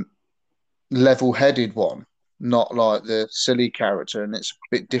um, level-headed one, not like the silly character, and it's a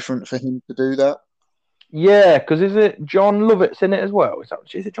bit different for him to do that. yeah, because is it John Lovett's in it as well?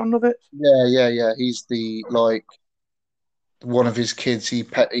 Is it John Lovett? Yeah. He's the like one of his kids. He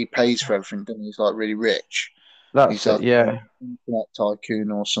pays for everything, doesn't he? He's like really rich. That's He's it. like Yeah. an internet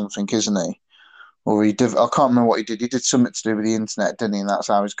tycoon or something, isn't he? Or I can't remember what he did. He did something to do with the internet, didn't he? And that's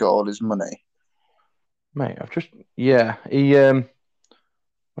how he's got all his money. Mate, I've just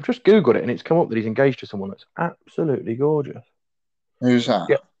googled it and it's come up that he's engaged to someone that's absolutely gorgeous. Who's that?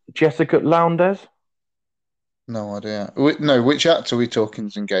 Yeah, Jessica Lowndes. No idea. No, which actor are we talking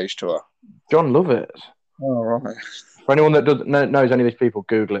is engaged to her? John Lovett. Oh, right. For anyone that doesn't knows any of these people,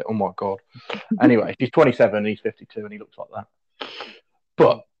 Google it. Oh my god. Anyway, she's 27, he's 52, and he looks like that.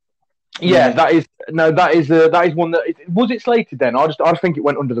 But yeah, that is one that was it slated then. I just think it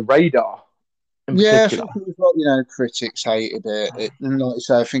went under the radar. Yeah, I think it was like, critics hated it. And like you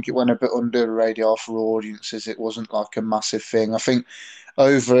say, I think it went a bit under the radar for audiences. It wasn't like a massive thing. I think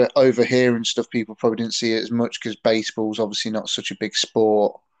over here and stuff, people probably didn't see it as much because baseball's obviously not such a big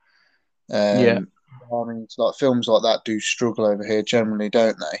sport. Yeah. I mean, it's like films like that do struggle over here generally,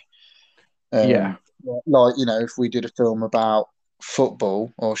 don't they? Yeah. Like, if we did a film about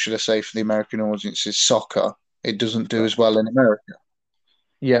football, or should I say for the American audiences, soccer, it doesn't do as well in America.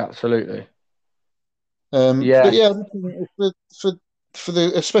 Yeah, absolutely. Yeah. But yeah, for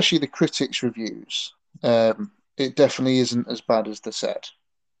the especially the critics' reviews, it definitely isn't as bad as they said.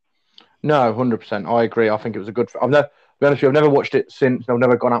 No, 100%. I agree. I think it was a good. I've never, to be honest with you, I've never watched it since. I've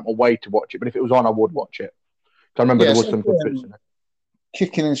never gone out my way to watch it. But if it was on, I would watch it. I remember there was some good bits in it.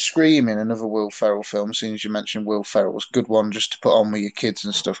 Kicking and Screaming, another Will Ferrell film. As soon as you mentioned Will Ferrell, was a good one just to put on with your kids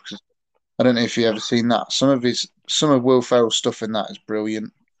and stuff. Because I don't know if you ever seen that. Some of Will Ferrell's stuff in that is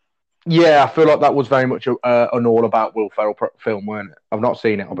brilliant. Yeah, I feel like that was very much an all about Will Ferrell film, weren't it? I've not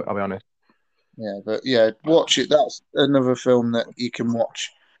seen it. I'll be honest. Yeah, but yeah, watch it. That's another film that you can watch.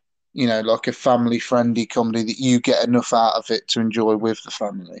 Like a family-friendly comedy that you get enough out of it to enjoy with the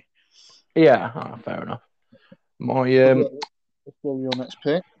family. Yeah, fair enough. What's your next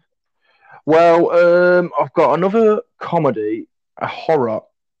pick? Well, I've got another comedy, a horror.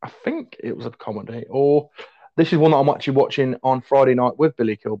 I think it was a comedy, or this is one that I'm actually watching on Friday night with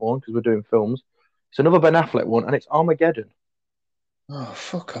Billy Kilbourne because we're doing films. It's another Ben Affleck one, and it's Armageddon. Oh,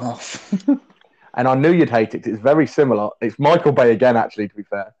 fuck off. And I knew you'd hate it. It's very similar. It's Michael Bay again, actually, to be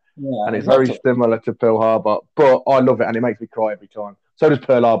fair. Yeah, and it's very similar to Pearl Harbor, but I love it and it makes me cry every time. So does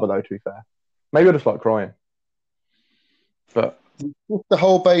Pearl Harbor, though, to be fair. Maybe I just like crying. But the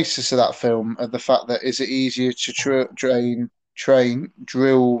whole basis of that film, the fact that is it easier to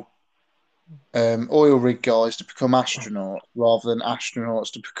drill oil rig guys to become astronauts rather than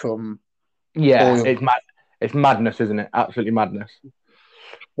astronauts to become Yeah, oil. it's mad. It's madness, isn't it? Absolutely madness.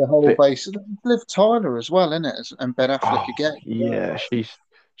 The whole But, base. Liv Tyler as well, isn't it? And Ben Affleck oh again. yeah,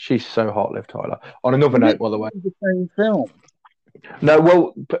 she's so hot, Liv Tyler. On another Is note, it by the way. the same film? No,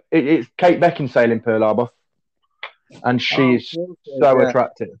 well, it's Kate Beckinsale in Pearl Harbor, and Oh, she's okay, so yeah.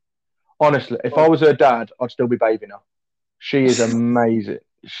 attractive. Honestly, if I Oh, was her dad, I'd still be bathing her. She is amazing.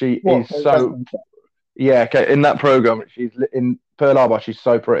 She what? is so yeah. Okay, in that program, she's in Pearl Harbor. She's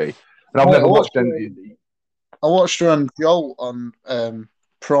so pretty, and I've I never watched watched any of the. I watched her on Joel on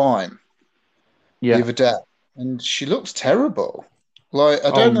Prime the Yeah. other day, and she looks terrible. Like I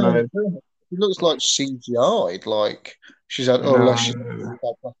Oh don't know. no, She looks like CGI'd. Like she's had, oh, unless she's no. had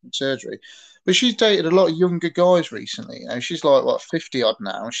plastic surgery. But she's dated a lot of younger guys recently. You know, she's like what 50 odd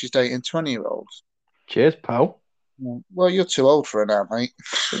now, and she's dating 20-year-olds. Cheers, pal. Well, you're too old for her now, mate.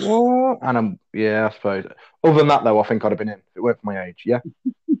 What? And yeah, I suppose. Other than that, though, I think I'd have been in if it weren't for my age. Yeah.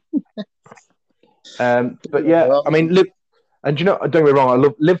 But yeah, I mean, Liv, and you know, don't get me wrong, I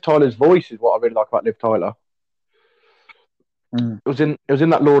love Liv Tyler's voice is what I really like about Liv Tyler. Mm. It was in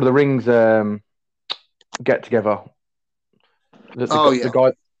that Lord of the Rings get together. Oh yeah,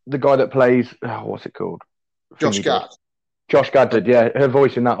 The guy that plays what's it called? Josh Thingy did. Gad. Josh Gad did. Yeah, her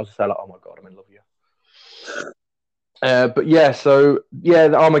voice in that was like, oh my god, I'm in love with you. But yeah, so yeah,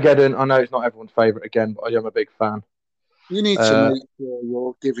 the Armageddon. I know it's not everyone's favorite again, but I am a big fan. You need to Uh, make sure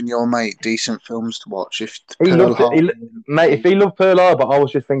you're giving your mate decent films to watch. If he Pearl loved it. Harbor, Mate, if he loved Pearl Harbor, I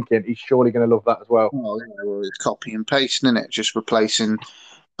was just thinking he's surely going to love that as well. oh yeah, well, it's copy and pasting, isn't it? Just replacing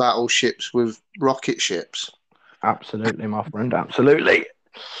battleships with rocket ships. Absolutely, my friend. Absolutely.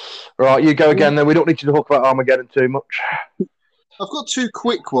 Right, you go again. Then we don't need to talk about Armageddon too much. I've got two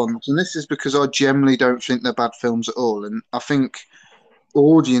quick ones, and this is because I generally don't think they're bad films at all, and I think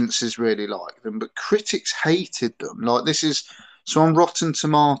audiences really like them, but critics hated them. Like this is so on Rotten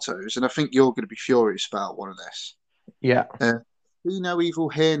Tomatoes, and I think you're going to be furious about one of this. Yeah, See No Evil,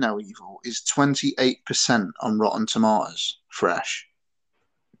 Hear No Evil is 28% on Rotten Tomatoes, fresh.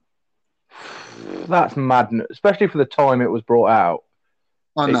 that's madness, especially for the time it was brought out.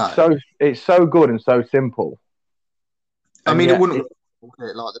 I know. It's so good and so simple, I and mean, it yet wouldn't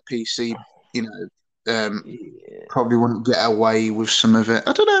get like the PC, you probably wouldn't get away with some of it.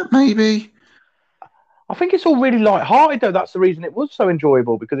 I don't know, maybe. I think it's all really light-hearted though. That's the reason it was so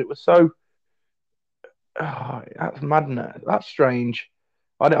enjoyable because it was so. Oh, that's madness. That's strange.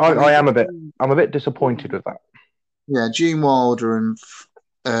 I I mean, am a bit. I'm a bit disappointed with that. yeah, Gene Wilder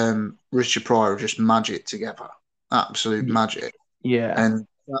and Richard Pryor are just magic together. Absolute magic. Yeah, And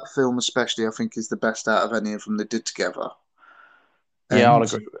that film, especially, I think, is the best out of any of them they did together. yeah,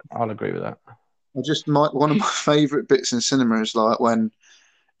 And I'll agree with that. one of my favourite bits in cinema is like when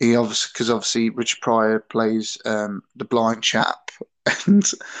he obviously Richard Pryor plays the blind chap, and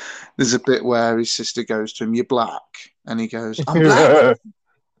there's a bit where his sister goes to him, "You're black," and he goes, "I'm black."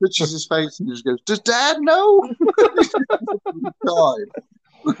 Touches his face and just goes, "Does Dad know?"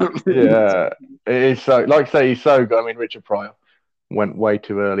 Yeah, it is so. Like I say, he's so good. I mean, Richard Pryor went way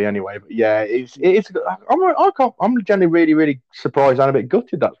too early anyway. But yeah, it's. I'm generally really really surprised and a bit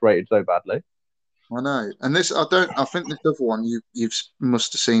gutted that's rated so badly. I know, and this I don't. I think this other one you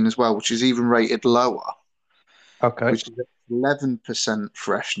must have seen as well, which is even rated lower, Okay, which is 11%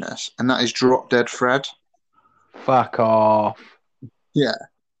 freshness, and that is Drop Dead Fred. fuck off. Yeah,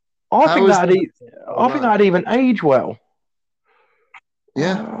 I how think is that'd. that? I think that'd even age well.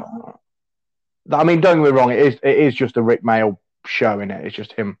 Yeah, I mean, don't get me wrong. It is just a Rick Mail show in it. It's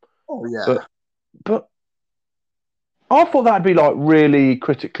just him. oh yeah, But I thought that'd be like really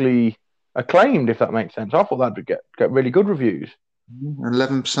critically acclaimed, if that makes sense. I thought that'd get really good reviews.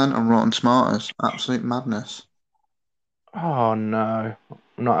 11% on Rotten Tomatoes. Absolute madness. Oh no,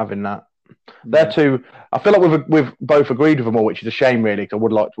 I'm not having that. They're two. I feel like we've both agreed with them all, which is a shame, really. Because I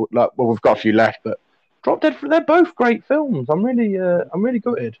would like to. Well, we've got a few left, but Drop Dead. They're both great films. I'm really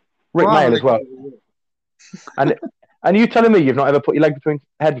gutted. Rick Mail as well. And you telling me you've not ever put your head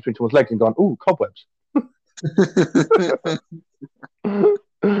between someone's legs and gone, "Ooh, cobwebs."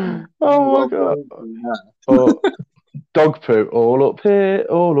 Oh my god! Oh, dog poo all up here,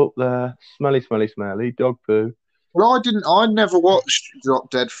 all up there. Smelly, smelly, smelly dog poo. Well, I never watched Drop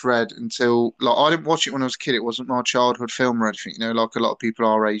Dead Fred until like I didn't watch it when I was a kid. It wasn't my childhood film or anything, like a lot of people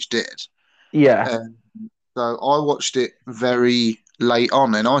our age did. Yeah. So I watched it very late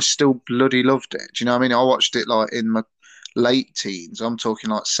on, and I still bloody loved it. Do you know what I mean? I watched it like in my late teens. I'm talking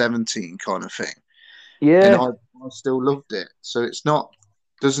like 17 kind of thing. And Yeah. I still loved it. So it's not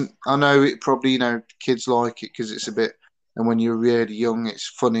doesn't I know it probably kids like it because it's a bit and when you're really young, it's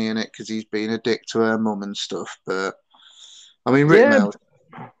funny in it because he's being a dick to her mum and stuff. But I mean, Rick Yeah, Mail,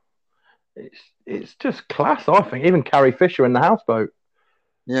 it's just class. I think even Carrie Fisher in the houseboat.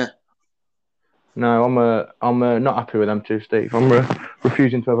 yeah. No, I'm not happy with them too, Steve. I'm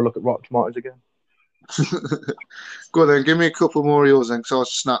refusing to have a look at Rotten Tomatoes again. Go on then, give me a couple more of yours then, because I'll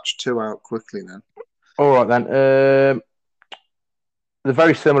snatch two out quickly then. All right then. They're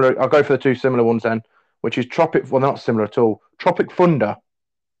very similar. I'll go for the two similar ones then, which is Tropic. Well, they're not similar at all. Tropic Thunder.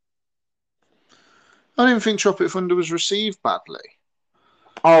 I didn't think Tropic Thunder was received badly.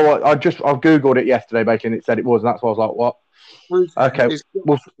 Oh, I googled it yesterday, basically, and it said it was, and that's why I was like, "What?" Okay, It's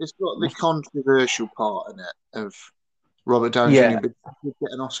got the controversial part in it of Robert Downey yeah. Jr. But he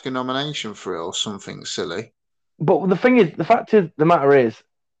get an Oscar nomination for it or something silly. But the thing is, the fact is, the matter is,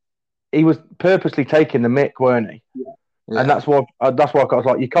 he was purposely taking the mick, weren't he? Yeah. And that's why I was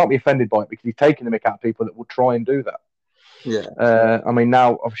like, you can't be offended by it because he's taking the mick out of people that will try and do that. Yeah. I mean,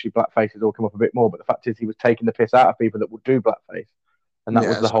 now obviously blackface has all come up a bit more, but the fact is, he was taking the piss out of people that would do blackface, and that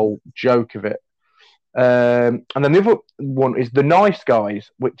was the whole joke of it. And then the other one is The Nice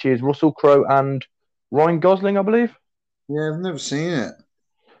Guys, which is Russell Crowe and Ryan Gosling, I believe. Yeah, I've never seen it.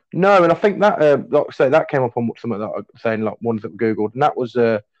 No, and I think that, like I say, that came up on something that I was saying, like ones that were Googled, and that was,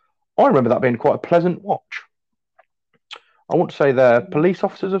 I remember that being quite a pleasant watch. I want to say they're police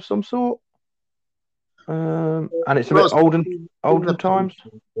officers of some sort, and it's a bit olden times.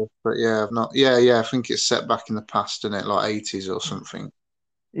 But yeah, I've not. Yeah, I think it's set back in the past, isn't it, like 80s or something.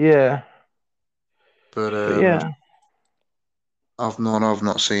 Yeah, but yeah, I've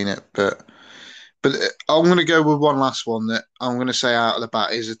not seen it, but I'm going to go with one last one that I'm going to say out of the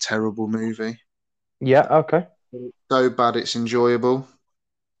bat is a terrible movie. Yeah, okay. So bad it's enjoyable.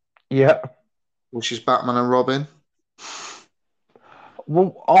 Yeah. Which is Batman and Robin.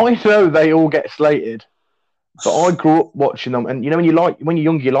 Well, I know they all get slated, but I grew up watching them, and you know when you're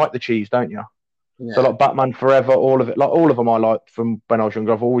young, you like the cheese, don't you? Yeah. So like Batman Forever, all of it, like all of them, I liked from when I was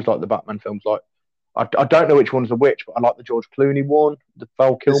younger. I've always liked the Batman films. Like I don't know which one's the which, but I like the George Clooney one, the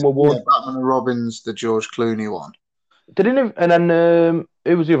Val Kilmer one. Yeah, Batman and Robin's the George Clooney one. Did it? And then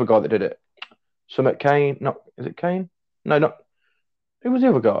who was the other guy that did it? Summit Kane? No, is it Kane? No, not. Who was the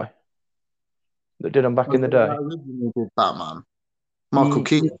other guy that did them back in the day? Did Batman. Michael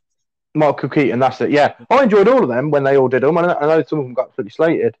Keaton. Michael Keaton, that's it. Yeah, I enjoyed all of them when they all did them. I know some of them got absolutely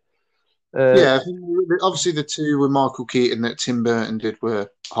slated. Yeah, obviously the two with Michael Keaton that Tim Burton did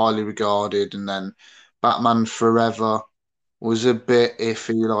were highly regarded, and then Batman Forever was a bit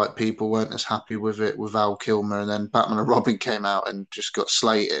iffy. Like people weren't as happy with it with Val Kilmer, and then Batman and Robin came out and just got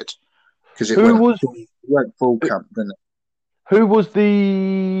slated because it went full camp, didn't it? Who was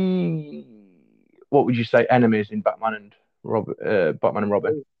the what would you say enemies in Batman and Robin?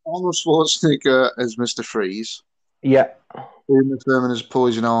 Arnold Schwarzenegger as Mr. Freeze. Yeah. Uma Thurman as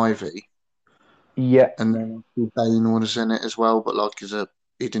Poison Ivy. Yeah. And then Bane was in it as well, but like he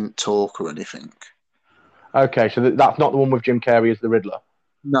didn't talk or anything. Okay, so that's not the one with Jim Carrey as the Riddler.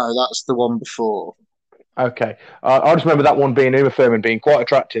 No, that's the one before. Okay, I just remember that one being Uma Thurman being quite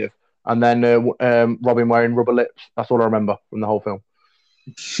attractive, and then Robin wearing rubber lips. That's all I remember from the whole film.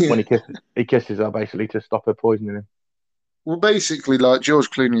 Yeah. When he kisses her basically to stop her poisoning him. Well, basically, like George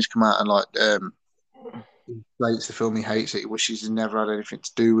Clooney's come out and like he hates the film, he hates it, he wishes he never had anything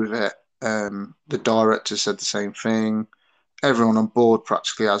to do with it. The director said the same thing. Everyone on board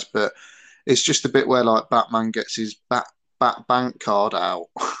practically has, but it's just a bit where like Batman gets his bat bank card out.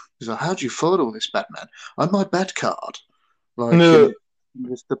 He's like, "How do you afford all this, Batman? On my bet card." Like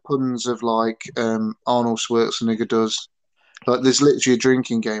just the puns of like Arnold Schwarzenegger does. Like there's literally a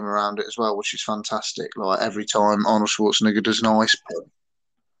drinking game around it as well, which is fantastic. Like every time Arnold Schwarzenegger does an ice pun.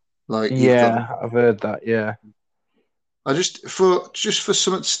 Like I've heard that. Yeah. I just for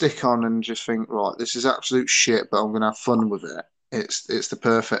something to stick on and just think, right, this is absolute shit, but I'm gonna have fun with it. It's the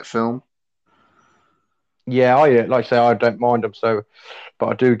perfect film. Yeah, like I say, I don't mind them but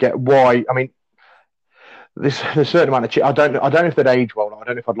I do get why. I mean, there's a certain amount of I don't know if they'd age well. I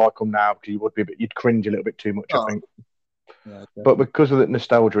don't know if I'd like them now because you'd cringe a little bit too much. I think. Yeah, but because of the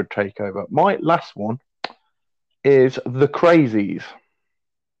nostalgia would take over. My last one is The Crazies.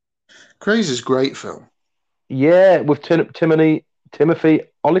 Crazy's great film. Yeah, with Timothy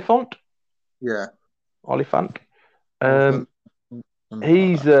Olyphant. Yeah, Olyphant.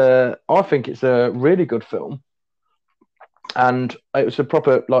 He's. I think it's a really good film, and it was a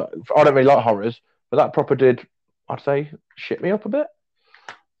proper like. I don't really like horrors, but that proper did. I'd say shit me up a bit.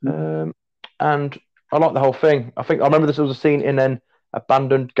 And I like the whole thing. I remember this was a scene in an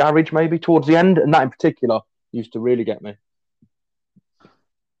abandoned garage, maybe towards the end, and that in particular used to really get me.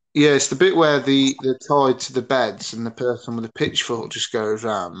 Yeah, it's the bit where they're tied to the beds and the person with the pitchfork just goes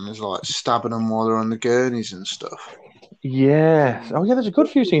round and is like stabbing them while they're on the gurneys and stuff. Yes. Oh, yeah. There's a good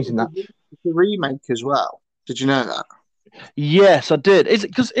few scenes in that. It's a remake as well. Did you know that? Yes, I did. Is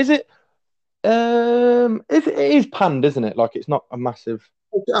it because it is panned, isn't it? Like it's not a massive.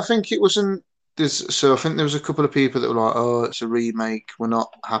 I think it wasn't. So I think there was a couple of people that were like, "Oh, it's a remake. We're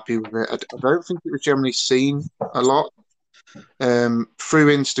not happy with it." I don't think it was generally seen a lot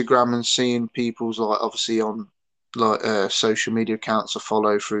through Instagram and seeing people's like obviously on like social media accounts I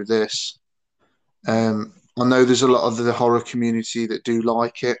follow through this. I know there's a lot of the horror community that do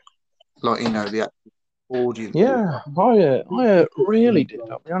like it, like the actual audience. Yeah, I really did.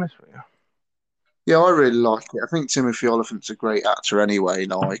 I'll be honest with you. Yeah, I really like it. I think Timothy Olyphant's a great actor anyway.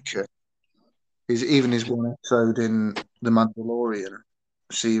 Like, even his one episode in The Mandalorian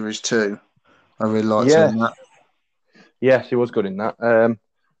series too. I really liked Yeah, him in that. yes, he was good in that.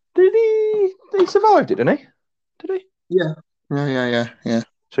 Did he? He survived it, didn't he? Did he? Yeah, yeah.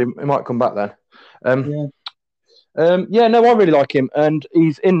 So he might come back then. Um, Yeah, yeah, no, I really like him, and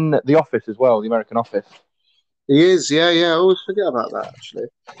he's in The Office as well, the American Office. he is. Yeah. I always forget about that. Actually,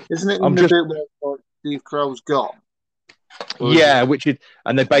 isn't it in I'm the just bit where like, Steve Carell's gone? Or is it? yeah, which is,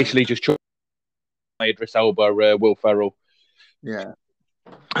 and they basically just chucked Idris Elba, Will Ferrell, Yeah.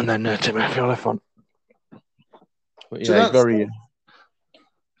 and then Timothy Olyphant. But So yeah, he's very.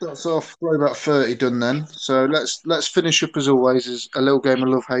 that's our flow about 30 done then. So let's finish up as always as a little game of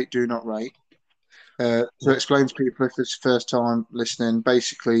love, hate, do not rate. To explain to people if it's the first time listening,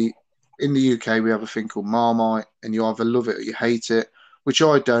 basically in the UK we have a thing called Marmite, and you either love it or you hate it, which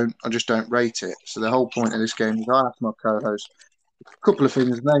I don't. I just don't rate it. So the whole point of this game is I ask my co-host a couple of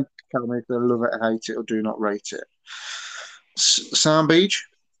things, and they tell me if they love it, hate it, or do not rate it. Sound Beach.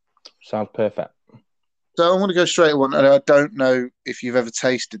 Sounds perfect. So I want to go straight to one, and I don't know if you've ever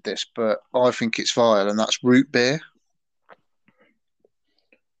tasted this, but I think it's vile, and that's root beer.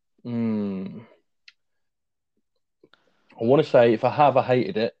 Mm. I want to say if I have, I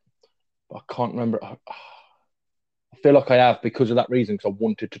hated it, but I can't remember. I feel like I have because of that reason, because I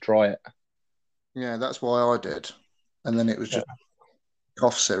wanted to try it. Yeah, that's why I did. And then it was just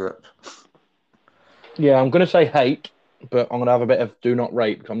cough syrup. Yeah, I'm going to say hate, but I'm going to have a bit of do not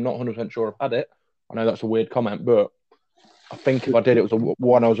rate because I'm not 100% sure I've had it. I know that's a weird comment, but I think if I did, it was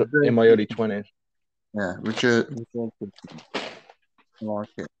one I was in my early 20s. Yeah, Richard, I like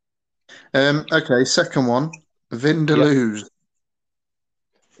it. Okay, second one, Vindaloo's.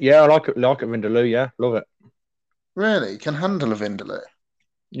 Yeah, I like it Vindaloo, yeah, love it. Really? Can handle a Vindaloo?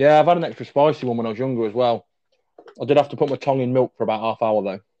 Yeah, I've had an extra spicy one when I was younger as well. I did have to put my tongue in milk for about half hour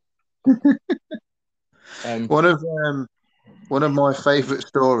though. One of my favourite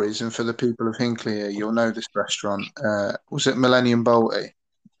stories, and for the people of Hinckley here, you'll know this restaurant. Was it Millennium Balti?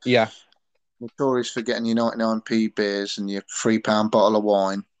 Yeah. Notorious for getting your 99p beers and your £3 bottle of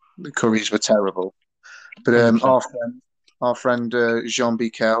wine. The curries were terrible. But 100%. our friend Jean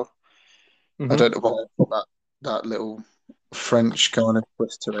Biquel, I Mm-hmm. don't know why I put that little French kind of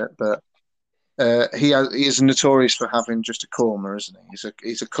twist to it, but he is notorious for having just a korma, isn't he?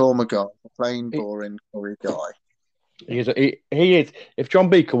 He's a korma guy, a plain boring curry guy. He is. If John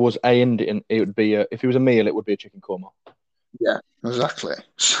Beaker was a Indian, it would be if he was a meal, it would be a chicken korma. Yeah, exactly.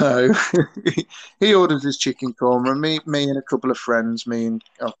 So he orders his chicken korma, and me and a couple of friends, me and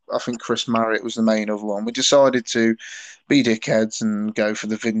I think Chris Marriott was the main other one. We decided to be dickheads and go for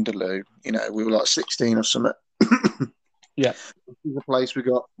the Vindaloo. We were like 16 or something. Yeah. The place we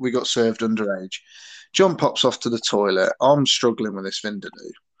got served underage. John pops off to the toilet. I'm struggling with this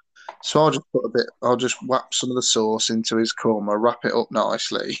Vindaloo. So I'll just whap some of the sauce into his korma, wrap it up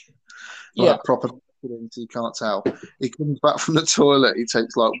nicely. Like proper so you can't tell. He comes back from the toilet, he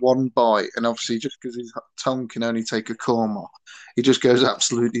takes like one bite, and obviously just because his tongue can only take a korma, he just goes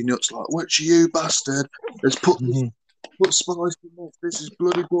absolutely nuts, like, "Which you bastard? Let's put spice in this. This is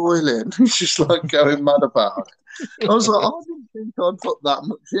bloody boiling." He's just like going mad about it. I was like, I didn't think I'd put that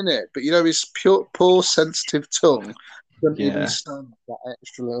much in it, but his poor sensitive tongue couldn't even stand that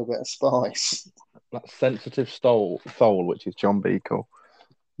extra little bit of spice. That sensitive soul, which is John Beaker.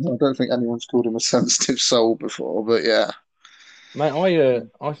 I don't think anyone's called him a sensitive soul before, but yeah. Mate,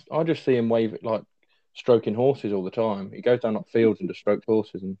 I just see him like stroking horses all the time. He goes down like fields and just strokes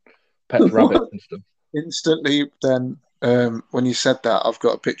horses and pets rabbits and stuff. Instantly, then when you said that, I've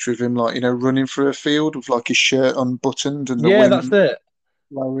got a picture of him like running through a field with like his shirt unbuttoned and the wind that's it,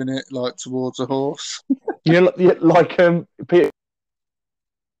 blowing it like towards a horse. like Peter.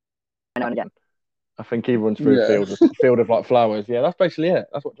 Now and again. I think he runs through a field of like flowers. Yeah, that's basically it.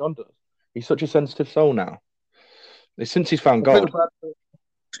 That's what John does. He's such a sensitive soul now. Since he's found God.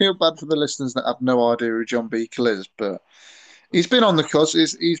 feel bad for the listeners that have no idea who John Beacle is, but he's been on the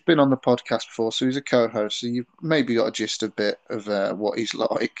he's been on the podcast before, so he's a co-host. So you've maybe got a gist a bit of what he's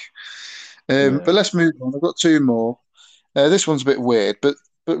like. Yeah. But let's move on. I've got two more. This one's a bit weird, but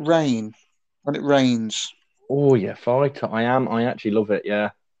rain when it rains. Oh yeah, fighter. I am. I actually love it. Yeah.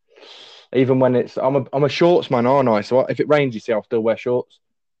 Even when I'm a shorts man, aren't I? So if it rains, you see, I'll still wear shorts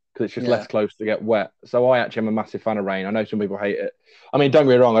because it's just Yeah. less close to get wet. So I actually am a massive fan of rain. I know some people hate it. I mean, don't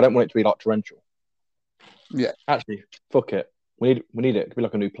get me wrong. I don't want it to be like torrential. Yeah. Actually, fuck it. We need it. It could be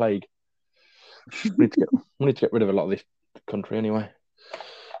like a new plague. We need to get rid of a lot of this country anyway.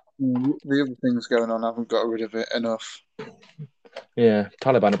 The other things going on, I haven't got rid of it enough. Yeah,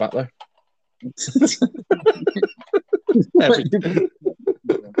 Taliban are back though.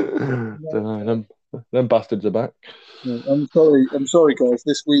 Them bastards are back. I'm sorry, guys.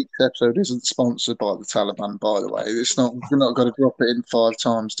 This week's episode isn't sponsored by the Taliban, by the way. It's not. We've not got to drop it in 5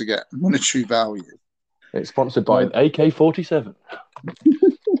 times to get monetary value. It's sponsored by AK-47.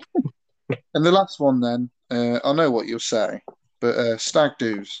 And the last one, then, I know what you'll say, but stag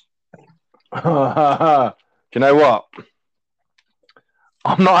do's. Do you know what?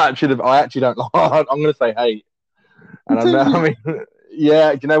 I'm not actually. I actually don't. I'm going to say hate. And I mean,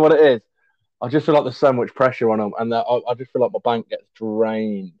 yeah. Do you know what it is? I just feel like there's so much pressure on them, and I just feel like my bank gets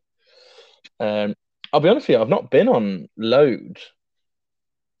drained. I'll be honest with you, I've not been on loads.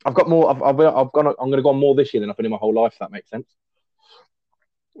 I've got more. I'm going to go on more this year than I've been in my whole life. If that makes sense.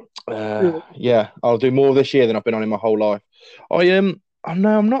 Yeah, I'll do more this year than I've been on in my whole life. I'm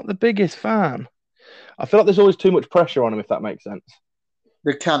not the biggest fan. I feel like there's always too much pressure on them. If that makes sense.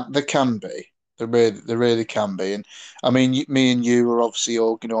 There can be. There really can be. And I mean, me and you are obviously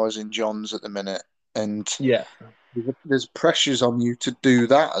organising John's at the minute, and Yeah, there's pressures on you to do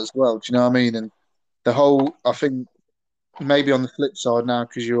that as well. Do you know what I mean? And I think maybe on the flip side now,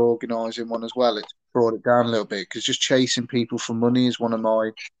 because you're organising one as well, it's brought it down a little bit. Because just chasing people for money is one of my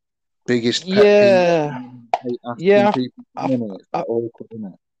biggest pet peeves. I hate asking people for money. It's awkward, isn't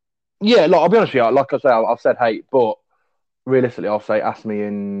it? Yeah, like, I'll be honest with you. Like I say, I've said hate, but realistically, I'll say ask me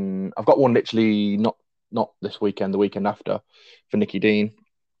in. I've got one literally not this weekend, the weekend after, for Nicky Dean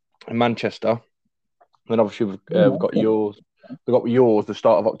in Manchester. And then obviously we've got yours. We've got yours the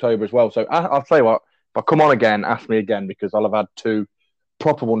start of October as well. So I'll tell you what, if I come on again, ask me again because I'll have had 2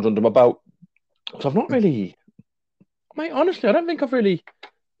 proper ones under my belt. So I've not really, mate. Honestly, I don't think I've really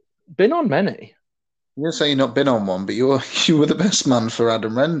been on many. You're gonna say you've not been on one, but you were the best man for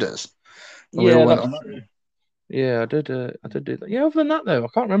Adam Renders. Yeah, that's true. Yeah, I did do that. Yeah, other than that though, I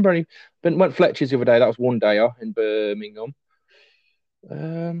can't remember any. Went Fletcher's the other day. That was one day in Birmingham.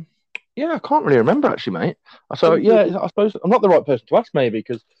 Yeah, I can't really remember actually, mate. So yeah, I suppose I'm not the right person to ask, maybe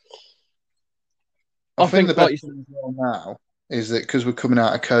because I think the best thing now is that because we're coming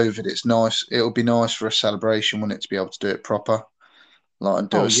out of COVID, it's nice. It'll be nice for a celebration, wouldn't it, to be able to do it proper, like and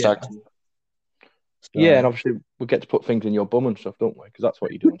do a stag. Yeah, and obviously we get to put things in your bum and stuff, don't we? Because that's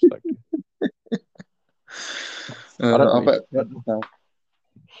what you do on stag. I bet.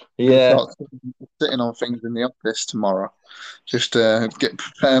 Yeah, sitting on things in the office tomorrow, just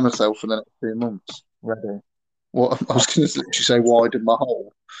prepare myself for the next 2 months. Ready. What I was going to literally say, widen my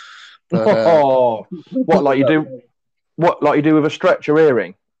hole. But, what like you do? What like you do with a stretcher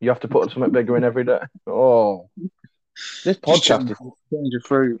earring? You have to put something bigger in every day. Oh, this podcast change your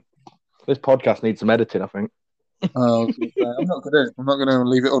fruit. This podcast needs some editing, I think. I'm not gonna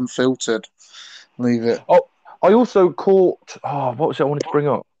leave it unfiltered. Leave it. Oh, I also caught. Oh, what was it I wanted to bring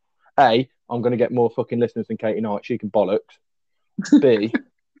up? A, I'm going to get more fucking listeners than Katie Knight. She can bollocks. B,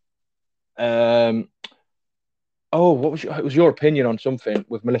 what was it was your opinion on something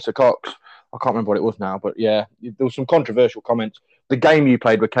with Melissa Cox? I can't remember what it was now, but yeah, there was some controversial comments. The game you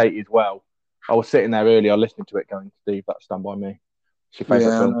played with Katie as well. I was sitting there earlier listening to it, going, "Steve, that's Stand By Me. It's your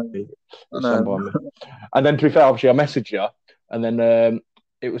favourite film. Stand By Me." And then, to be fair, obviously, I messaged you, and then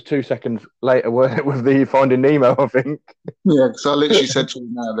it was 2 seconds later with the Finding Nemo, I think. Yeah, because I literally said to you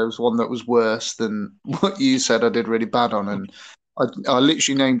now there was one that was worse than what you said I did really bad on, and I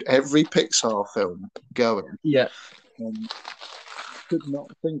literally named every Pixar film going. Yeah. Could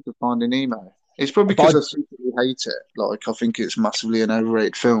not think of Finding Nemo. It's probably because I secretly hate it. Like, I think it's massively an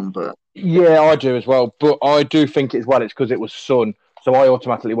overrated film, but... Yeah, I do as well. But I do think it's because it was Sun. So I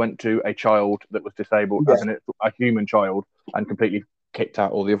automatically went to a child that was disabled as a human child and completely kicked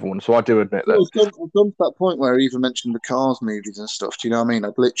out all the other ones. So I do admit that. I've gone to that point where I even mentioned the Cars movies and stuff. Do you know what I mean?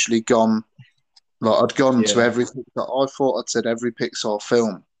 I'd literally gone... Like, I'd gone to everything. I thought I'd said every Pixar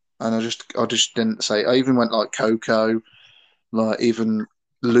film. And I just didn't say... I even went, like, Coco, like, even...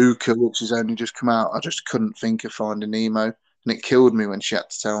 Luca, which has only just come out, I just couldn't think of Finding Nemo. and it killed me when she had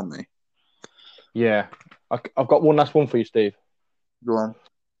to tell me. Yeah. I've got one last one for you, Steve. Go on.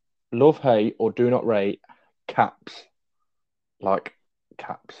 Love, hate, or do not rate caps. Like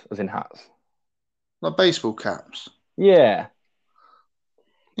caps, as in hats. Like baseball caps. Yeah.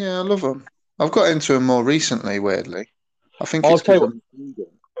 Yeah, I love them. I've got into them more recently, weirdly. I think I'll it's tell because you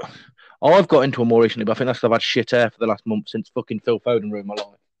what, I've got into them more recently, but I think that's because I've had shit hair for the last month since fucking Phil Foden ruined my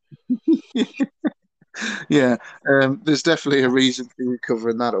life. yeah, there's definitely a reason for you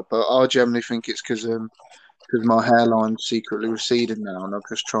covering that up. But I generally think it's because my hairline's secretly receding now, and I'm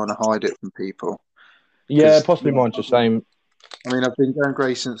just trying to hide it from people. Yeah, Because possibly mine's the same. I mean, I've been going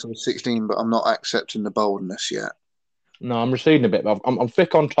grey since I was 16, but I'm not accepting the baldness yet. No, I'm receding a bit. But I'm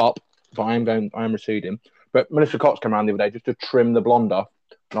thick on top, but I am receding. But Melissa Cox came around the other day just to trim the blonde off,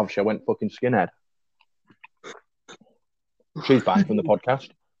 and obviously I went fucking skinhead. She's banned from the podcast.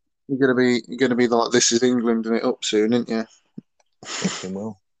 You're gonna be like, this is England and it up soon, aren't you? Fucking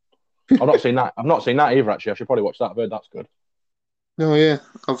will. I've not seen that. I've not seen that either. Actually, I should probably watch that. I've heard that's good. Oh yeah,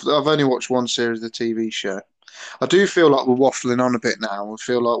 I've only watched one series of the TV show. I do feel like we're waffling on a bit now. I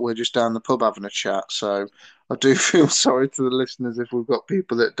feel like we're just down the pub having a chat. So I do feel sorry to the listeners if we've got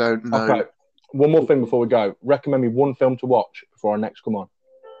people that don't know. Okay. One more thing before we go. Recommend me one film to watch before our next come on,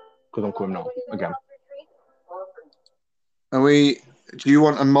 because I'm coming on again. Do you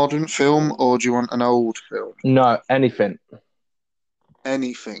want a modern film or do you want an old film? No, anything.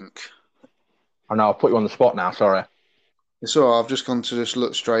 Anything. I know I'll put you on the spot now. Sorry. It's all right. I've just gone to just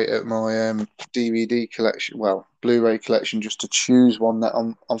look straight at my DVD collection, well, Blu-ray collection, just to choose one that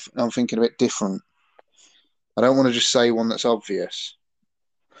I'm thinking a bit different. I don't want to just say one that's obvious.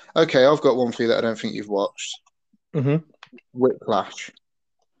 Okay, I've got one for you that I don't think you've watched. Mm-hmm. Whiplash.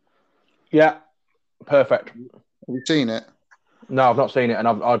 Yeah. Perfect. Have you seen it? No, I've not seen it, and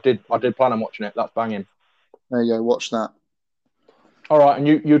I did plan on watching it. That's banging. There you go. Watch that. All right, and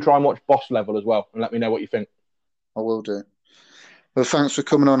you try and watch Boss Level as well, and let me know what you think. I will do. Well, thanks for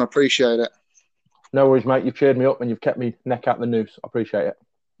coming on. I appreciate it. No worries, mate. You've cheered me up and you've kept me neck out the noose. I appreciate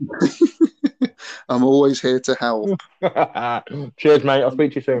I'm always here to help. it. Cheers, mate. I'll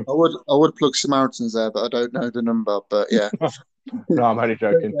speak to you soon. I would plug Samaritans there, but I don't know the number. But yeah. No, I'm only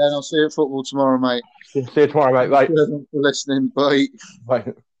joking. Yeah, and I'll see you at football tomorrow, mate. See you tomorrow, mate. Bye. Thanks for listening. Bye.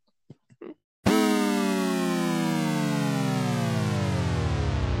 Bye.